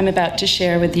thoughts I'm about to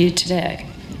share with you today.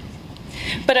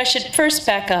 But I should first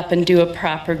back up and do a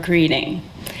proper greeting.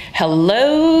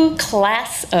 Hello,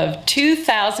 class of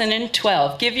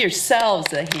 2012. Give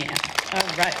yourselves a hand.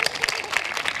 All right.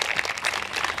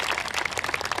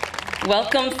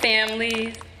 Welcome,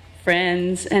 families,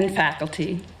 friends, and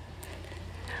faculty.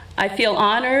 I feel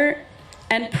honored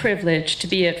and privileged to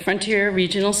be at Frontier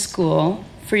Regional School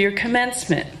for your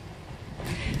commencement.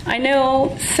 I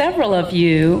know several of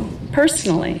you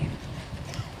personally.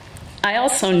 I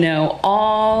also know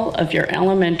all of your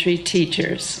elementary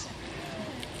teachers.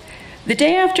 The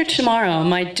day after tomorrow,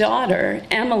 my daughter,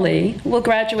 Emily, will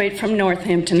graduate from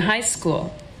Northampton High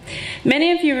School.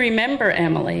 Many of you remember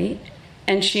Emily,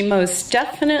 and she most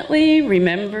definitely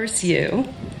remembers you.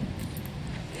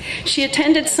 She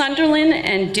attended Sunderland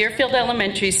and Deerfield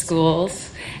elementary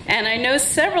schools, and I know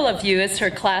several of you as her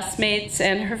classmates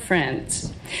and her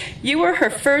friends. You were her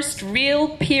first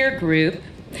real peer group,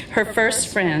 her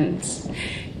first friends.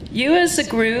 You as a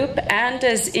group and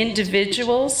as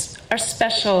individuals are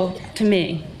special to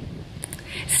me.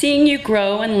 Seeing you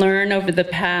grow and learn over the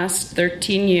past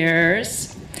 13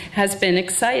 years has been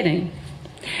exciting.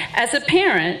 As a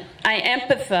parent, I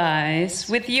empathize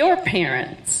with your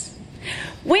parents.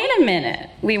 Wait a minute,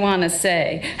 we want to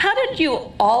say. How did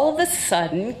you all of a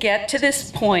sudden get to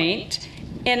this point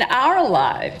in our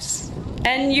lives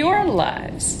and your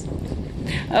lives?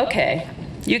 Okay,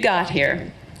 you got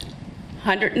here.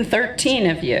 113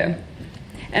 of you,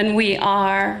 and we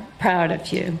are proud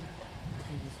of you.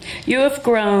 You have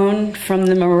grown from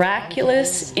the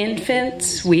miraculous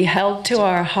infants we held to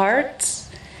our hearts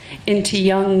into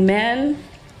young men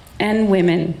and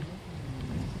women.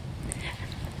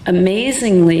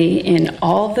 Amazingly, in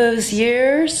all those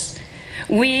years,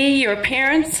 we, your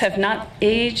parents, have not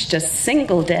aged a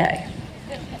single day.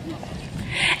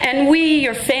 And we,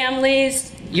 your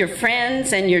families, your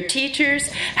friends, and your teachers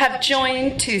have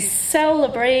joined to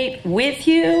celebrate with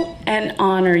you and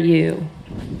honor you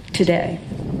today.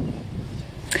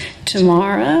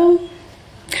 Tomorrow?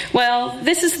 Well,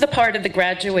 this is the part of the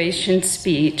graduation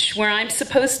speech where I'm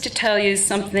supposed to tell you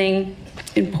something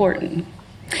important,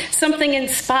 something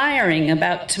inspiring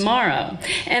about tomorrow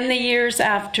and the years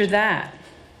after that,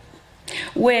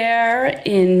 where,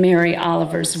 in Mary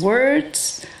Oliver's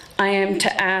words, I am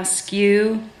to ask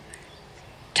you,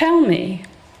 tell me,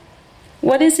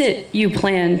 what is it you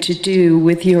plan to do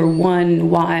with your one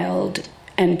wild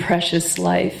and precious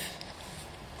life?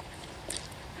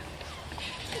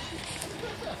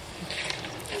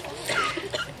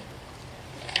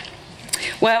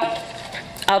 Well,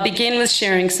 I'll begin with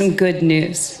sharing some good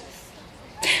news.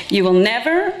 You will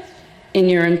never, in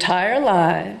your entire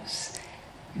lives,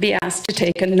 be asked to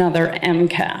take another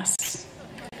MCAS.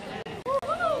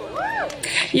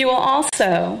 You will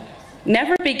also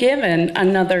never be given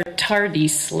another tardy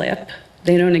slip.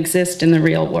 They don't exist in the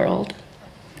real world.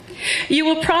 You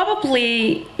will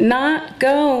probably not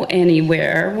go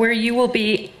anywhere where you will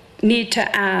need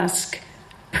to ask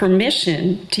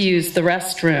permission to use the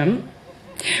restroom,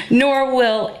 nor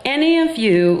will any of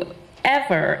you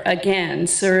ever again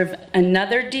serve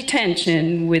another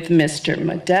detention with Mr.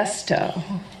 Modesto.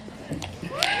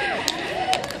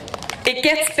 It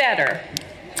gets better.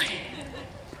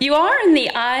 You are, in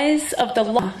the eyes of the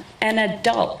law, an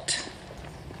adult.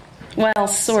 Well,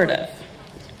 sort of.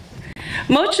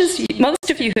 Most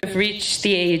of you have reached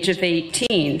the age of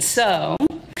 18, so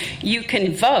you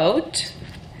can vote,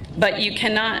 but you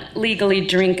cannot legally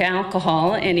drink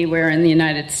alcohol anywhere in the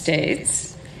United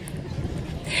States.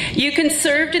 You can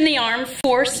serve in the armed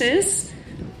forces,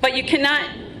 but you cannot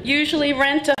usually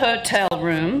rent a hotel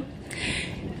room.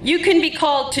 You can be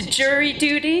called to jury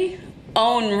duty,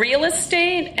 own real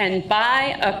estate, and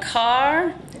buy a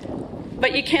car,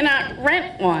 but you cannot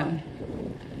rent one.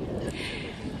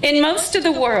 In most of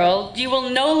the world, you will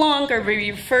no longer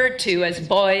be referred to as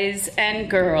boys and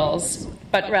girls,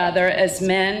 but rather as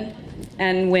men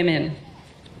and women.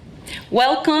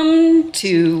 Welcome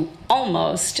to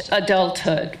almost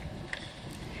adulthood.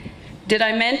 Did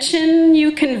I mention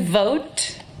you can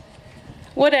vote?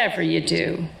 Whatever you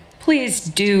do, please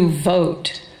do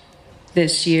vote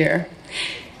this year.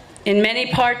 In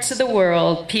many parts of the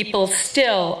world, people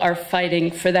still are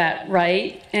fighting for that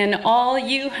right, and all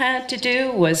you had to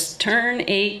do was turn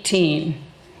 18.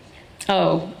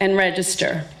 Oh, and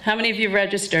register. How many of you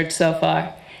registered so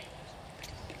far?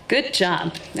 Good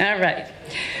job. All right.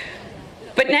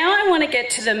 But now I want to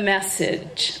get to the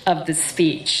message of the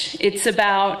speech. It's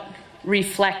about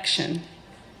reflection.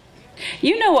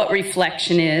 You know what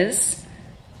reflection is.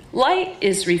 Light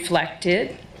is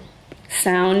reflected.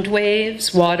 Sound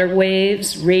waves, water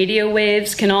waves, radio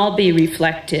waves can all be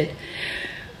reflected.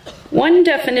 One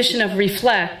definition of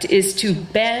reflect is to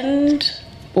bend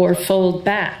or fold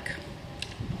back.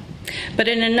 But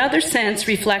in another sense,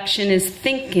 reflection is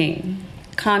thinking,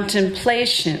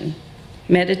 contemplation,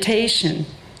 meditation.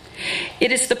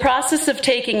 It is the process of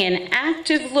taking an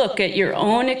active look at your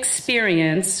own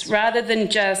experience rather than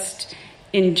just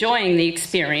enjoying the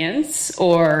experience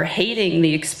or hating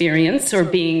the experience or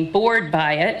being bored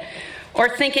by it or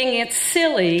thinking it's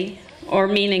silly or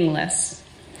meaningless.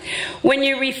 When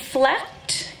you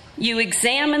reflect, you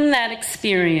examine that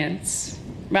experience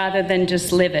rather than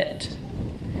just live it.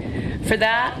 For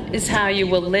that is how you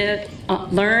will live,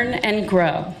 learn and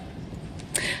grow.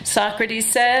 Socrates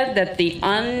said that the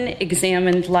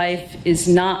unexamined life is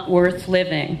not worth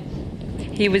living.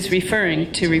 He was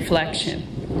referring to reflection.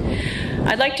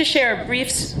 I'd like to share a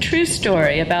brief true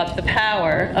story about the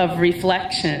power of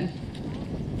reflection.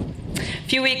 A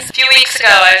few weeks ago,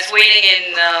 I was waiting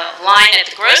in the line at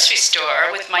the grocery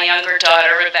store with my younger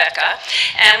daughter, Rebecca,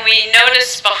 and we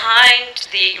noticed behind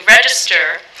the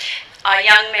register a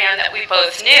young man that we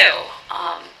both knew.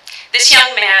 This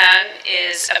young man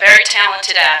is a very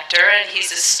talented actor, and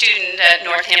he's a student at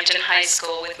Northampton High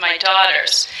School with my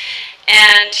daughters.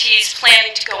 And he's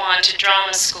planning to go on to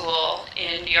drama school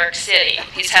in New York City.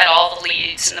 He's had all the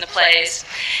leads in the plays.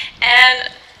 And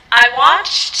I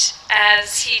watched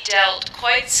as he dealt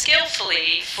quite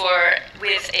skillfully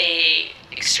with a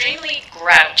extremely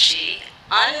grouchy,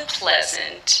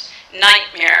 unpleasant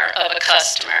nightmare of a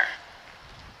customer.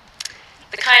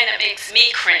 The kind that makes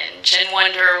me cringe and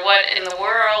wonder what in the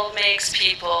world makes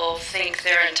people think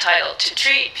they're entitled to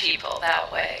treat people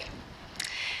that way.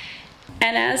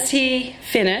 And as he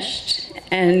finished,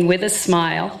 and with a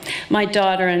smile, my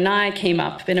daughter and I came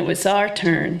up, and it was our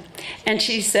turn. And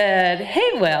she said,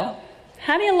 "Hey, Will,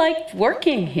 how do you like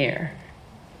working here?"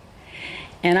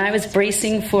 And I was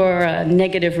bracing for a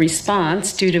negative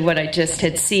response due to what I just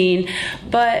had seen,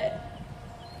 but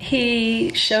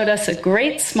he showed us a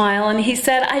great smile, and he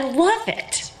said, "I love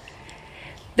it.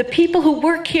 The people who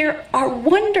work here are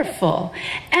wonderful,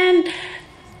 and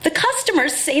the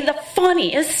customers say the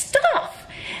funniest stuff."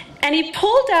 And he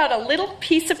pulled out a little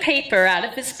piece of paper out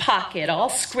of his pocket, all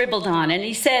scribbled on, and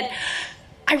he said,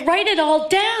 "I write it all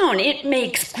down. It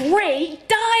makes great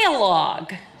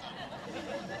dialogue."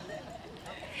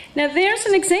 Now there's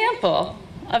an example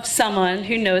of someone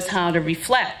who knows how to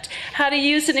reflect, how to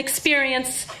use an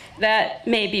experience that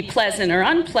may be pleasant or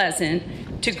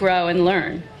unpleasant to grow and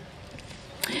learn.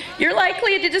 You're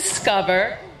likely to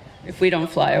discover, if we don't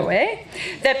fly away,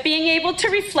 that being able to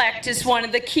reflect is one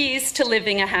of the keys to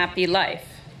living a happy life.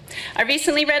 I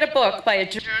recently read a book by a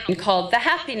journal called The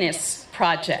Happiness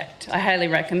Project. I highly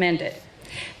recommend it.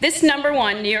 This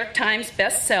 #1 New York Times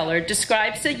bestseller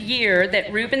describes a year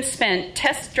that Rubin spent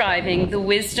test driving the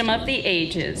wisdom of the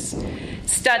ages,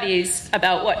 studies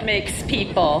about what makes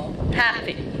people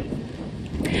happy.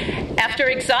 After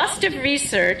exhaustive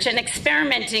research and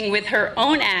experimenting with her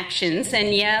own actions,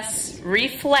 and yes,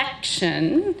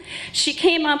 reflection, she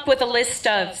came up with a list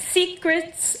of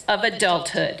secrets of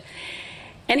adulthood.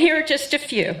 And here are just a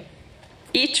few.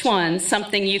 Each one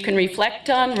something you can reflect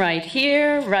on right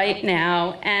here, right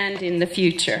now, and in the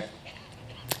future.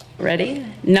 Ready?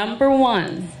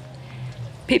 #1,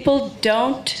 people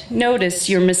don't notice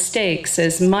your mistakes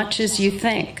as much as you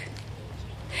think.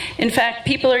 In fact,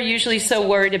 people are usually so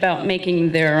worried about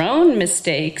making their own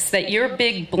mistakes that your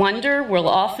big blunder will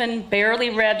often barely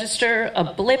register a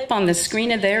blip on the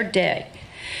screen of their day.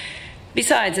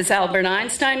 Besides, as Albert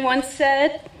Einstein once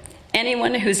said,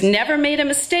 anyone who's never made a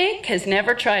mistake has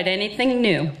never tried anything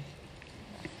new.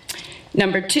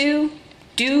 #2,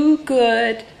 do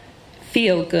good,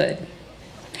 feel good.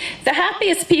 The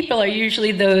happiest people are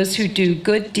usually those who do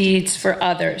good deeds for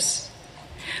others.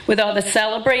 With all the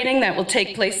celebrating that will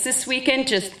take place this weekend,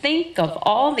 just think of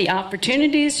all the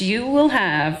opportunities you will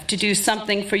have to do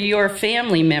something for your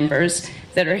family members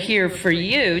that are here for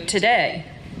you today.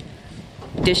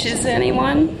 Dishes,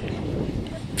 anyone?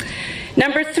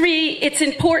 #3, it's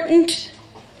important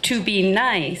to be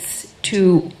nice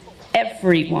to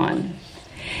everyone.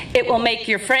 It will make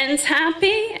your friends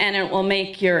happy, and it will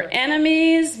make your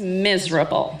enemies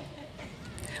miserable.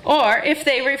 Or if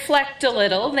they reflect a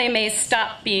little, they may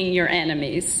stop being your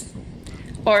enemies.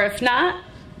 Or if not,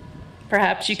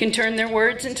 perhaps you can turn their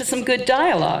words into some good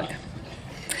dialogue.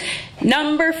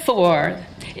 #4,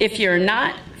 if you're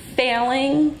not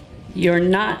failing, you're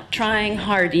not trying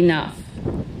hard enough.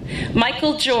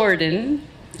 Michael Jordan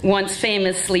once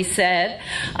famously said,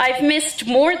 "I've missed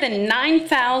more than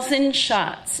 9,000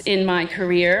 shots in my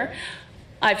career.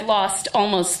 I've lost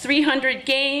almost 300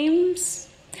 games.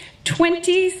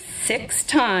 26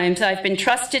 times I've been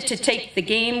trusted to take the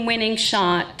game-winning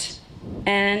shot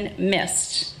and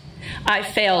missed. I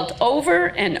failed over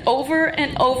and over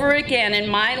and over again in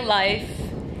my life,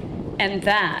 and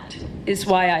that is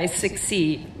why I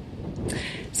succeed."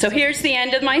 So here's the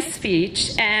end of my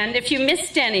speech, and if you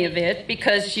missed any of it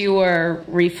because you were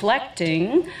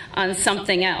reflecting on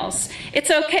something else, it's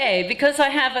okay, because I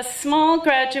have a small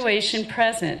graduation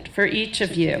present for each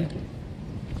of you.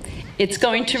 It's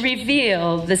going to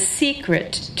reveal the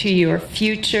secret to your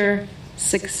future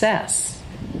success.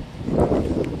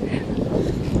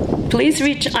 Please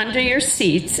reach under your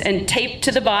seats, and taped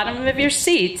to the bottom of your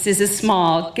seats is a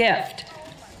small gift.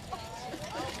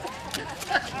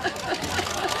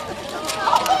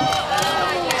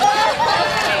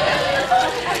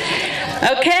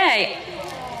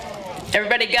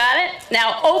 Everybody got it?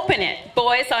 Now open it.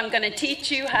 Boys, I'm going to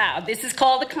teach you how. This is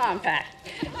called a compact.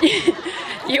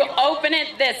 You open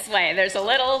it this way. There's a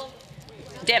little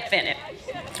dip in it.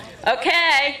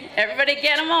 Okay, everybody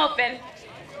get them open.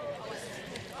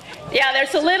 Yeah,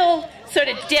 there's a little sort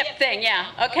of dip thing. Yeah,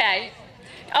 okay.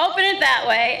 Open it that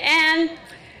way and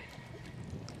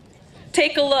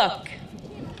take a look.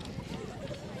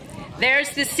 There's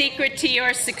the secret to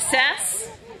your success.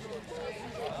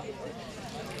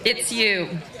 It's you.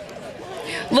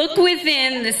 Look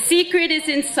within. The secret is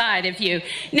inside of you.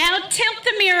 Now tilt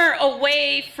the mirror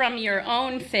away from your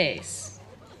own face.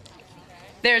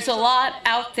 There's a lot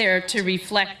out there to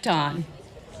reflect on.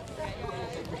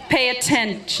 Pay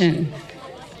attention.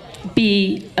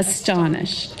 Be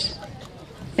astonished.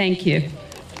 Thank you.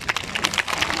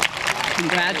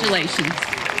 Congratulations.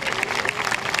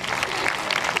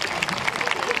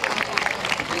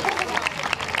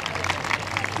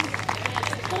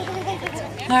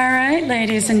 All right,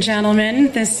 ladies and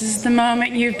gentlemen, this is the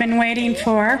moment you've been waiting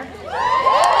for.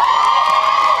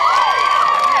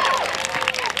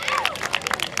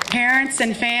 Parents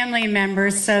and family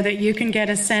members, so that you can get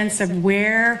a sense of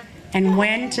where and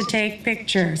when to take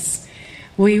pictures.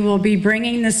 We will be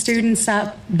bringing the students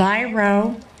up by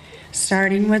row,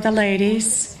 starting with the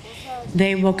ladies.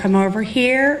 They will come over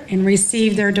here and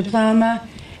receive their diploma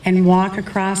and walk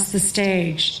across the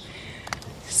stage,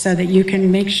 so that you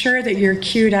can make sure that you're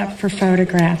queued up for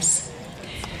photographs.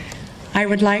 I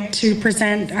would like to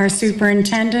present our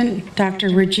superintendent, Dr.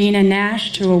 Regina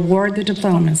Nash, to award the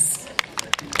diplomas.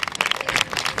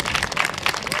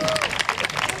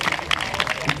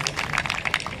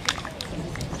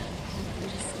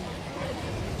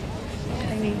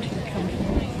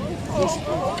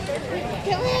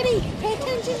 Get ready, pay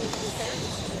attention.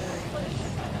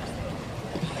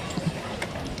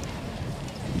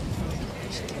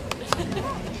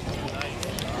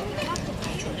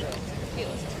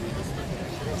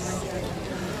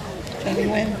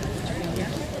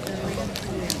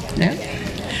 No.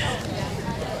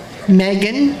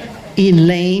 Megan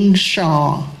Elaine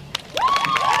Shaw.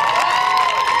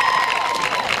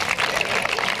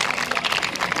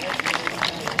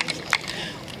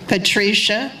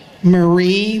 Patricia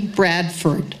Marie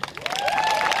Bradford.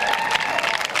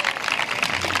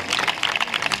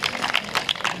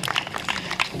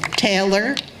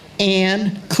 Taylor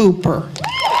Ann Cooper.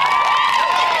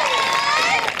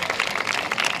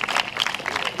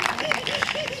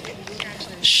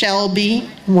 Shelby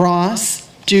Ross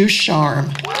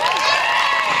Ducharme.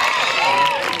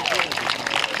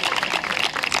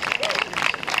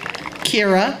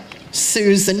 Kira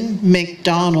Susan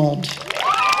McDonald.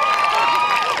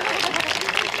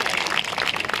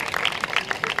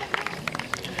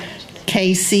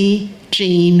 Casey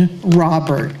Jean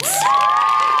Roberts.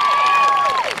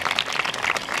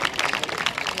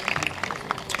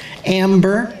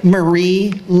 Amber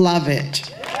Marie Lovett.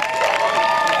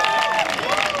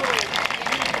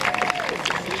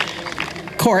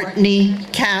 Courtney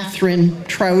Catherine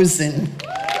Trozen.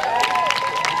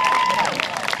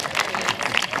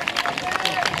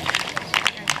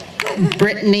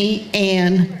 Brittany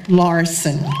Ann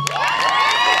Larson.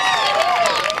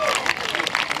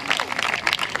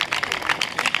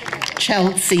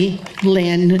 Chelsea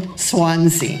Lynn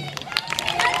Swansea.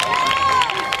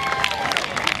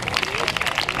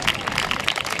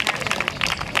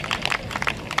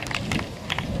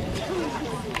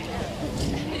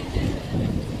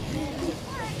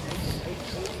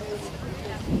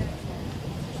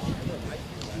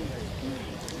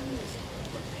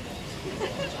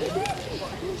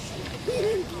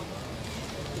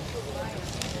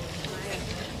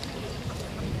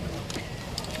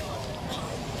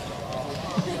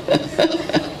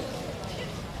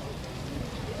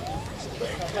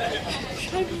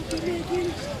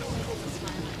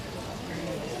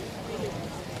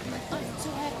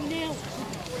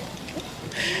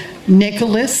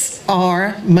 Nicholas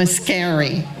R.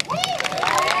 Muscari.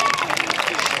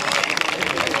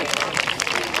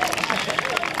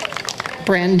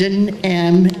 Brendan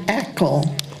M. Eckel.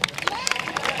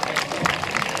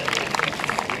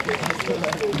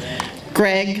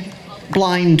 Greg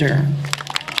Blinder.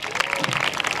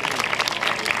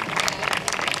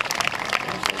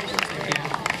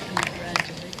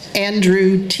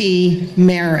 Andrew T.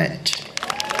 Merritt.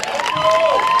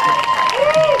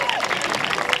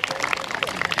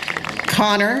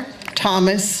 Connor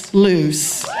Thomas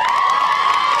Luce.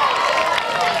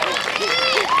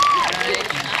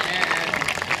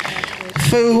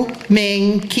 Fu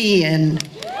Ming Kian.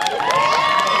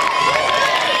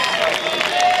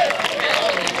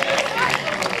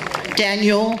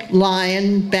 Daniel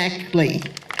Lyon Beckley.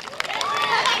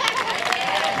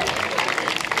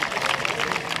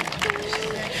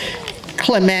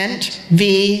 Clement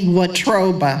V.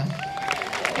 Watroba.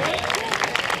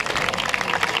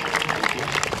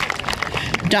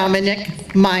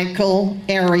 Dominic Michael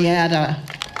Arietta.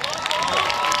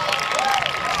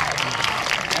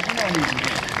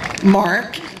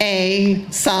 Mark A.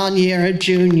 Sonier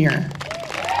Jr.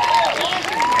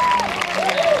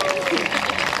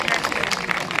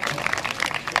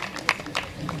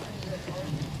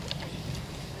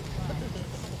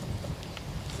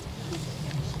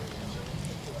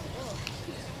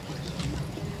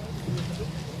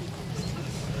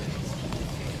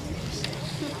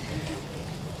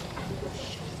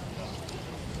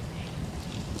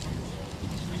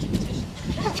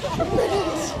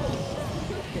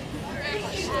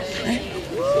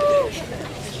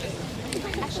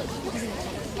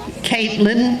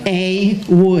 Caitlin A.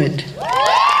 Wood.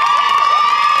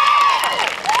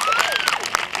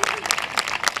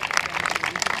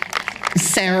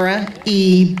 Sarah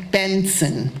E.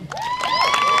 Benson.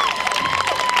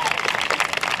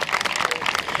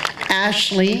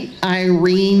 Ashley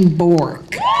Irene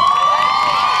Bork.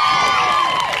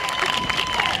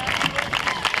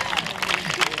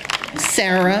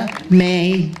 Sarah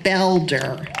May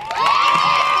Belder.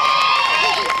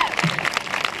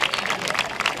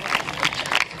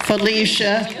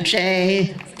 Felicia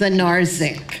J.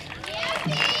 Thanarzik.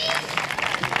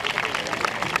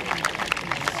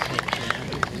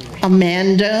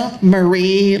 Amanda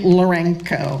Marie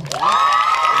Lorenko.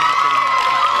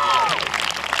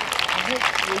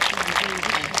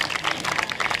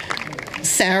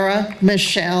 Sarah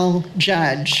Michelle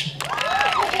Judge.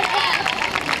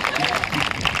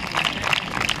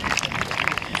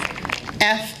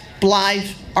 F.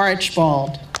 Blythe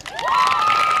Archibald.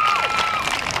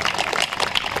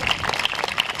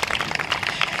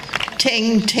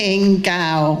 Ting Ting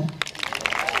Gao.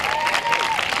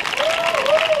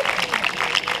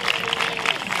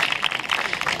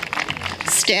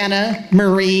 Stana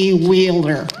Marie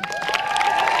Wheeler.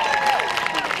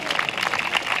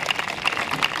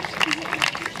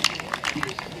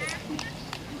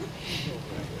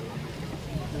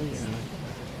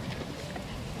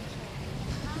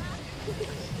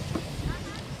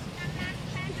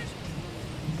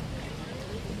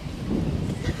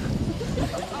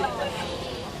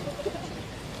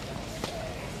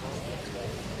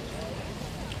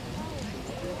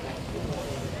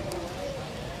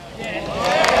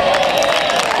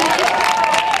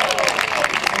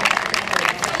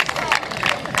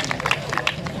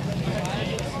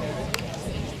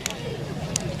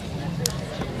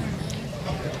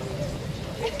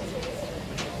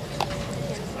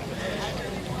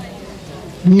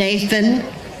 Nathan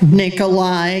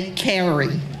Nikolai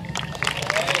Carey.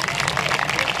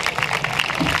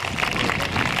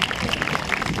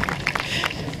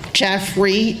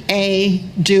 Jeffrey A.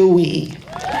 Dewey.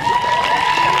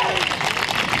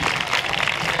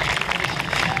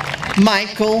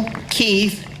 Michael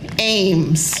Keith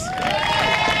Ames.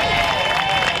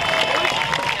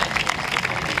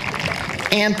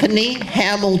 Anthony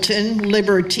Hamilton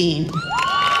Libertine.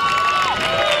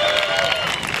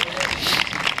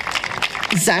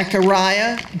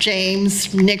 Zachariah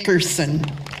James Nickerson.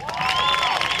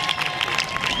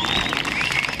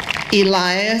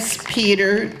 Elias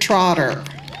Peter Trotter.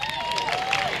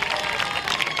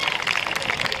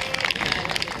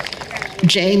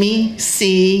 Jamie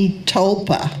C.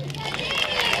 Tolpa.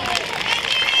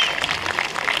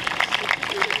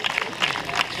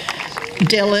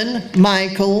 Dylan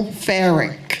Michael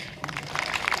Farrick.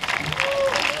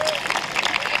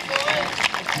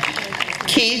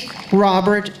 Keith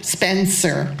Robert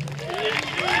Spencer.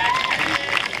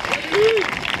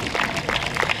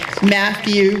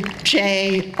 Matthew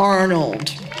J.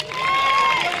 Arnold.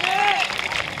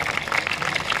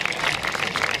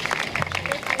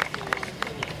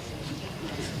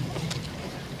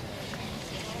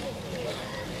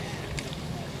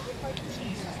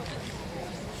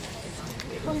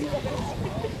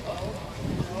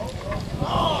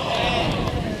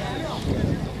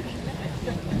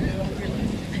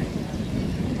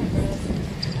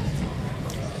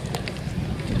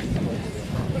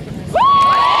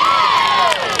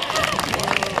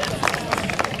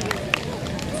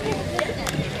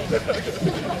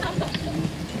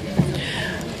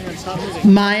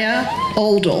 Maya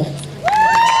Oldle.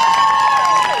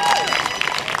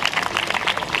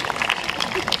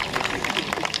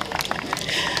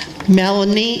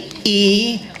 Melanie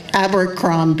E.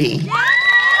 Abercrombie.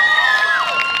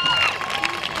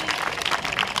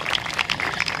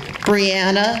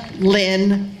 Brianna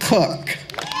Lynn Cook.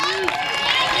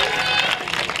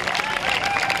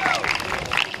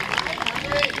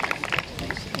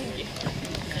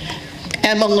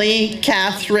 Emily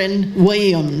Catherine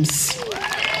Williams.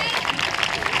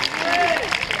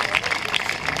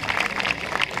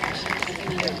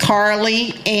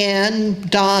 Carly Ann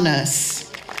Donis.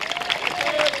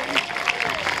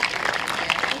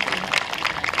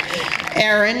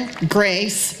 Erin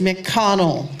Grace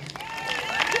McConnell.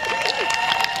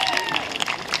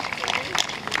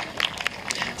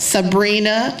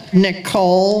 Sabrina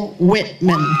Nicole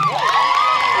Whitman.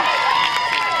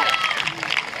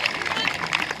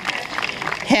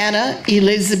 Hannah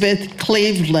Elizabeth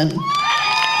Cleveland.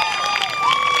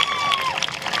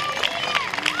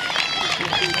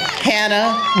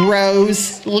 Hannah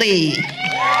Rose Lee.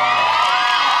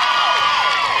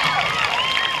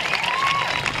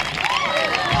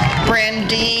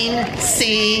 Brandine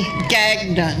C.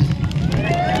 Gagnon.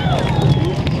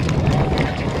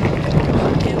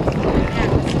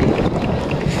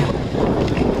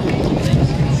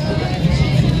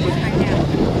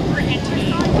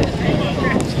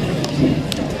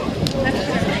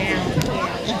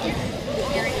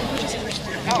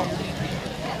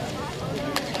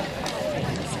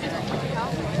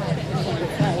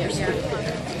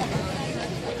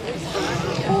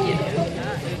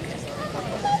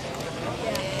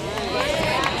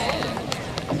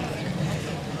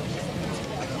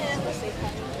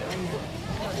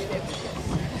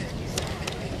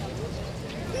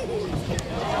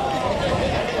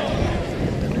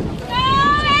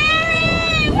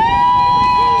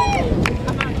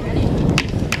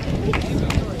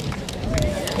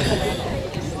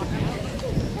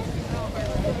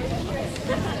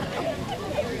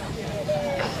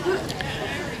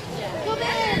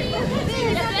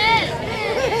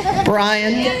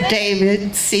 Brian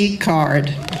David Seacard.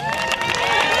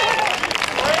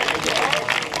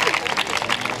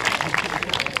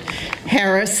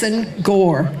 Harrison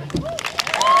Gore.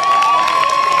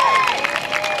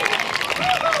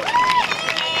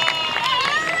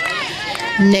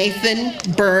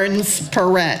 Nathan Burns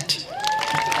Perrette.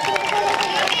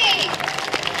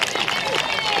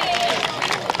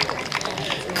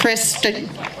 Kristen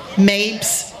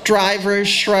Mapes Driver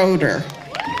Schroeder.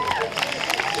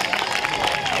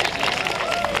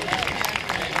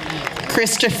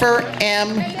 Christopher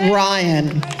M.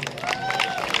 Ryan.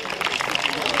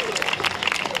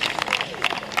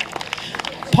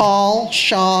 Paul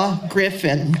Shaw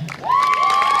Griffin.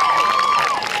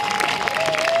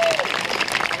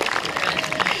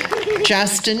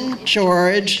 Justin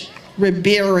George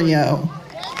Ribeiro.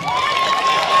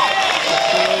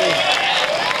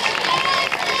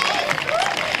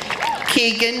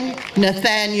 Keegan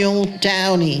Nathaniel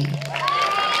Downey.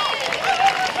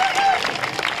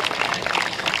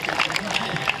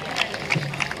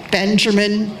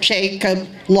 Benjamin Jacob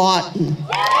Lawton.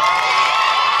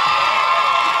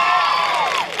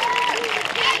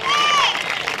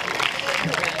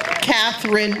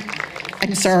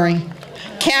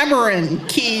 Cameron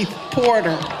Keith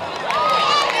Porter.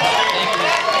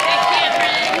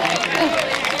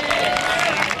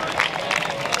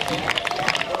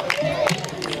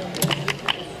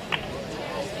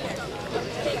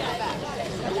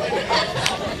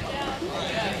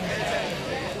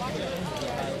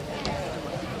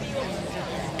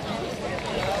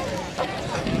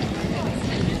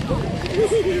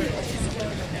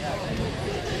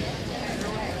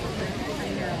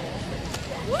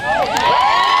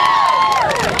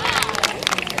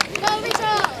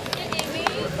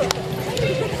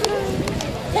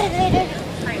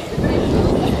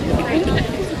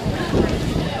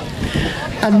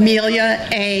 Amelia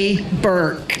A.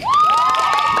 Burke.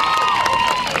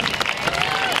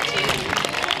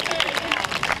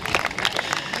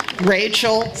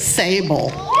 Rachel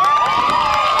Sable.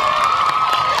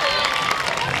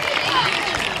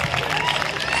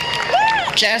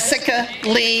 Jessica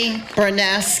Lee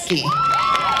Bernaski.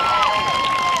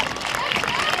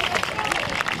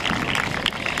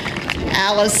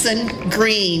 Allison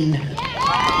Green.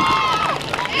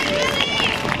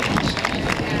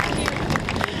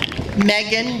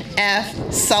 Megan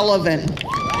F. Sullivan.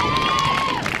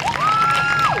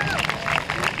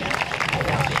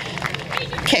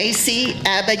 Casey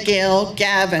Abigail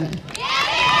Gavin.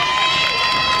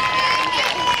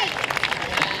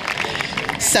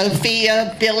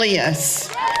 Sophia Bilius.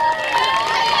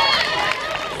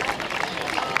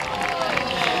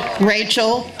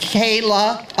 Rachel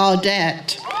Kayla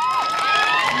Audette.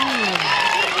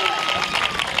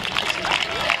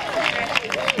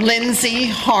 Lindsay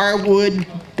Harwood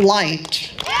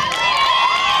Blight.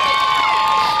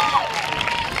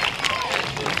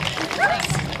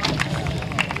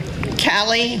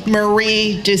 Callie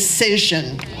Marie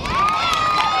Decision.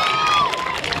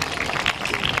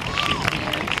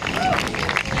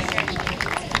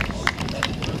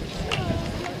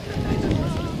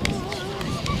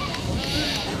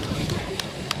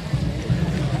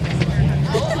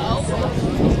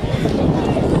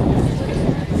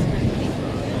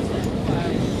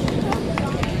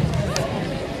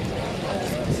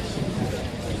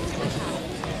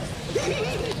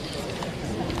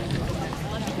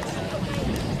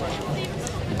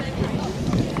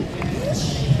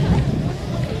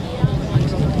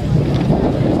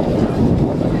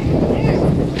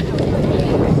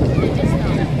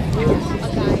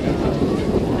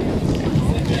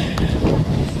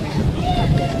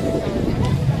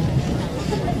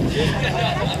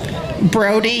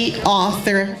 Brody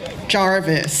Arthur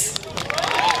Jarvis.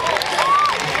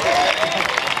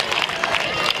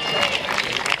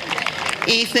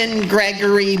 Ethan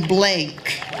Gregory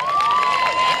Blake.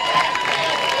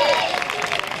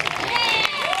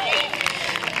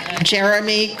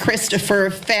 Jeremy Christopher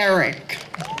Farrick.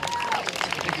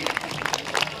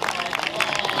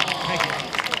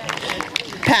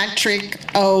 Patrick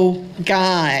O.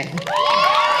 Guy.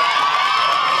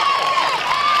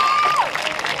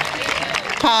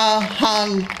 Ha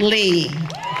Hung Lee.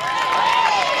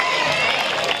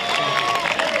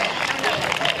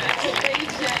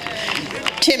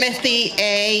 Timothy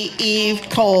A. Eve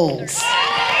Coles.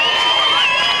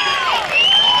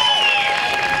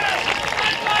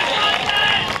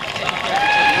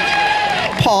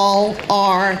 Paul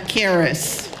R.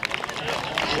 Karras.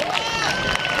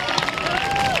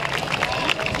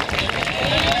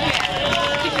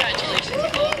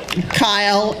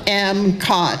 Kyle M.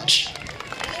 Koch.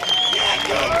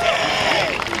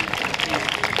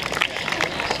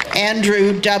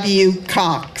 Andrew W.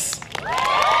 Cox.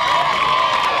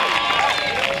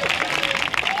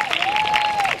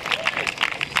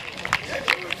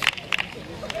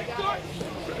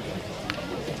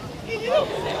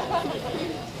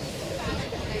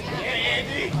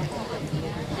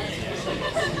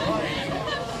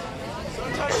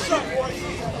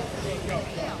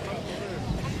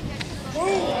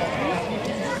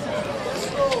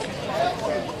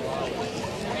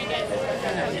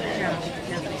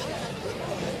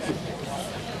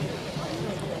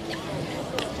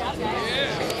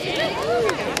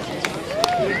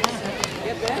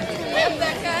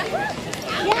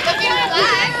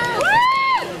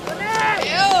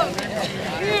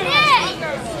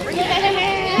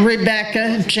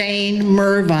 Rebecca Jane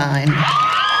Mervine.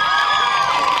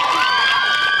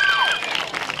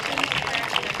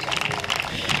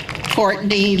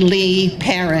 Courtney Lee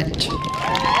Parent.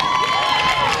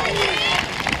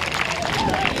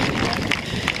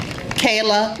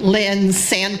 Kayla Lynn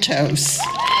Santos.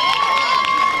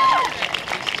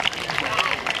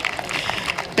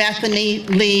 Bethany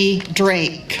Lee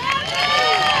Drake.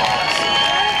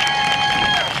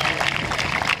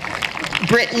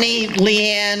 Brittany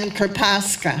Leanne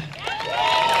Karpaska.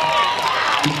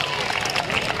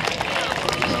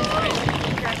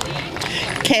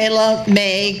 Kayla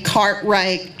May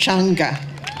Cartwright Chunga.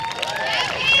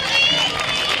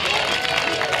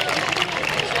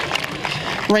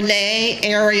 Renee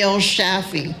Ariel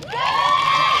Shaffey.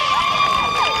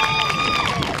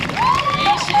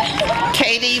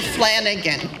 Katie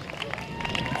Flanagan.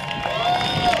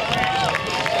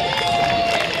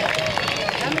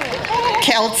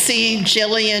 Kelsey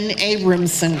Jillian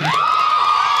Abramson.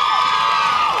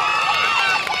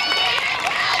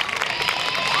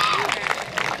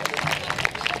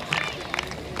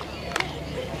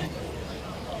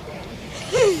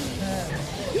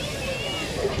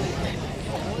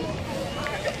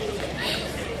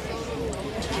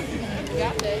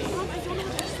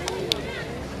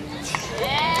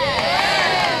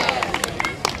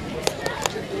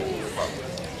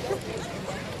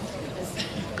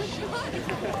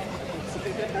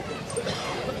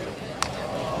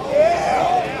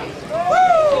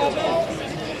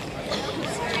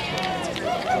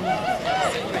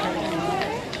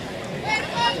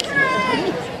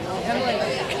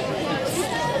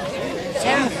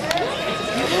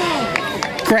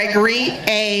 Gregory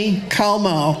A.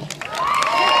 Como.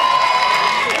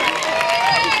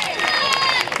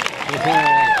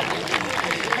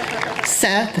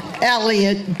 Seth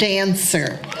Elliott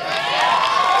Dancer.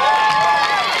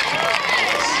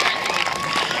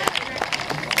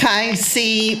 Kai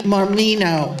C.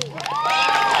 Marmino.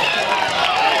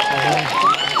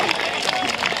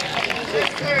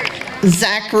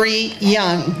 Zachary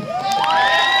Young.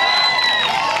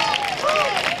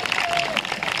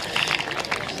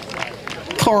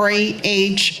 Corey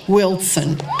H.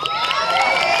 Wilson.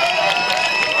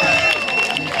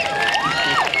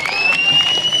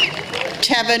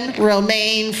 Tevin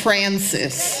Romaine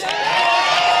Francis.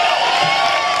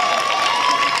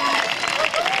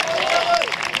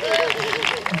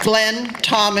 Glenn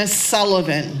Thomas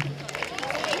Sullivan.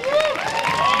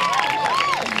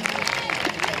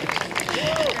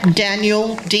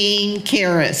 Daniel Dean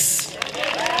Karras.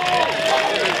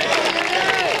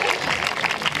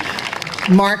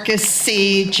 Marcus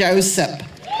C. Joseph.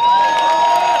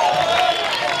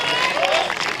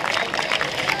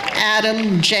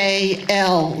 Adam J.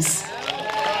 Ells.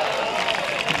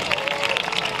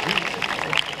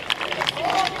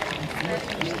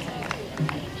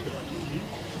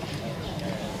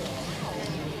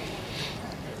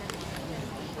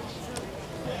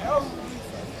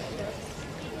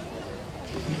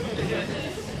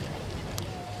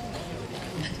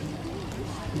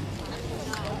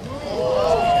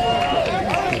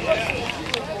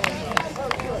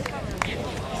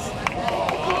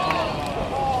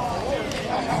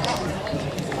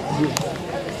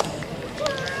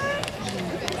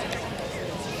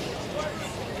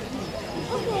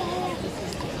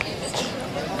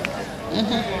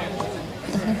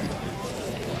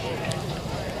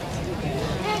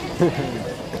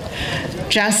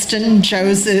 Justin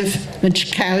Joseph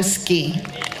Michkowski.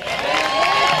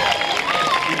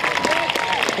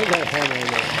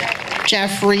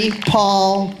 Jeffrey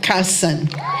Paul Cusson.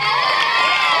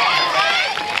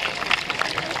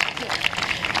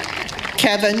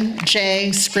 Kevin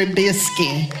J.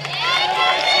 Scribiski.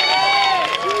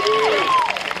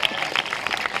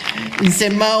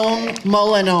 Simone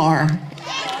Molinar.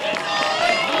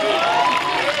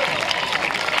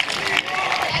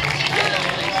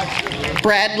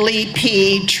 Bradley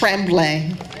P.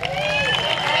 Tremblay.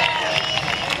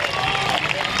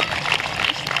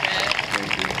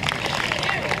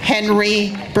 Henry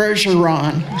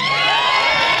Bergeron.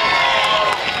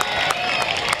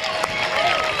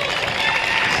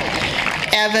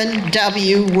 Evan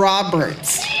W.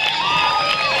 Roberts.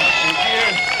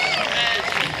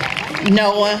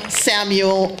 Noah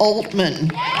Samuel Altman.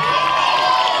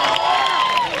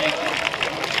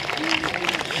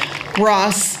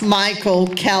 Ross Michael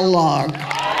Kellogg.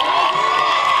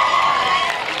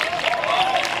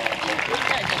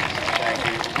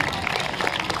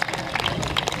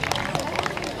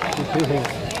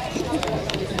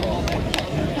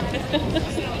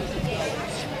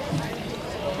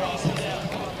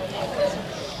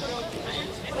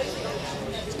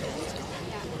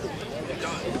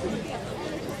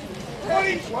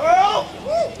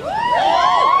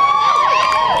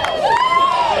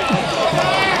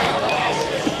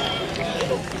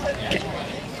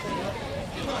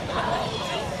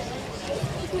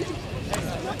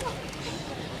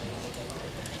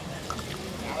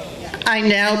 I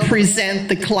now present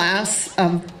the class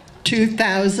of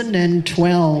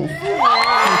 2012.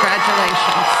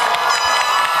 Congratulations.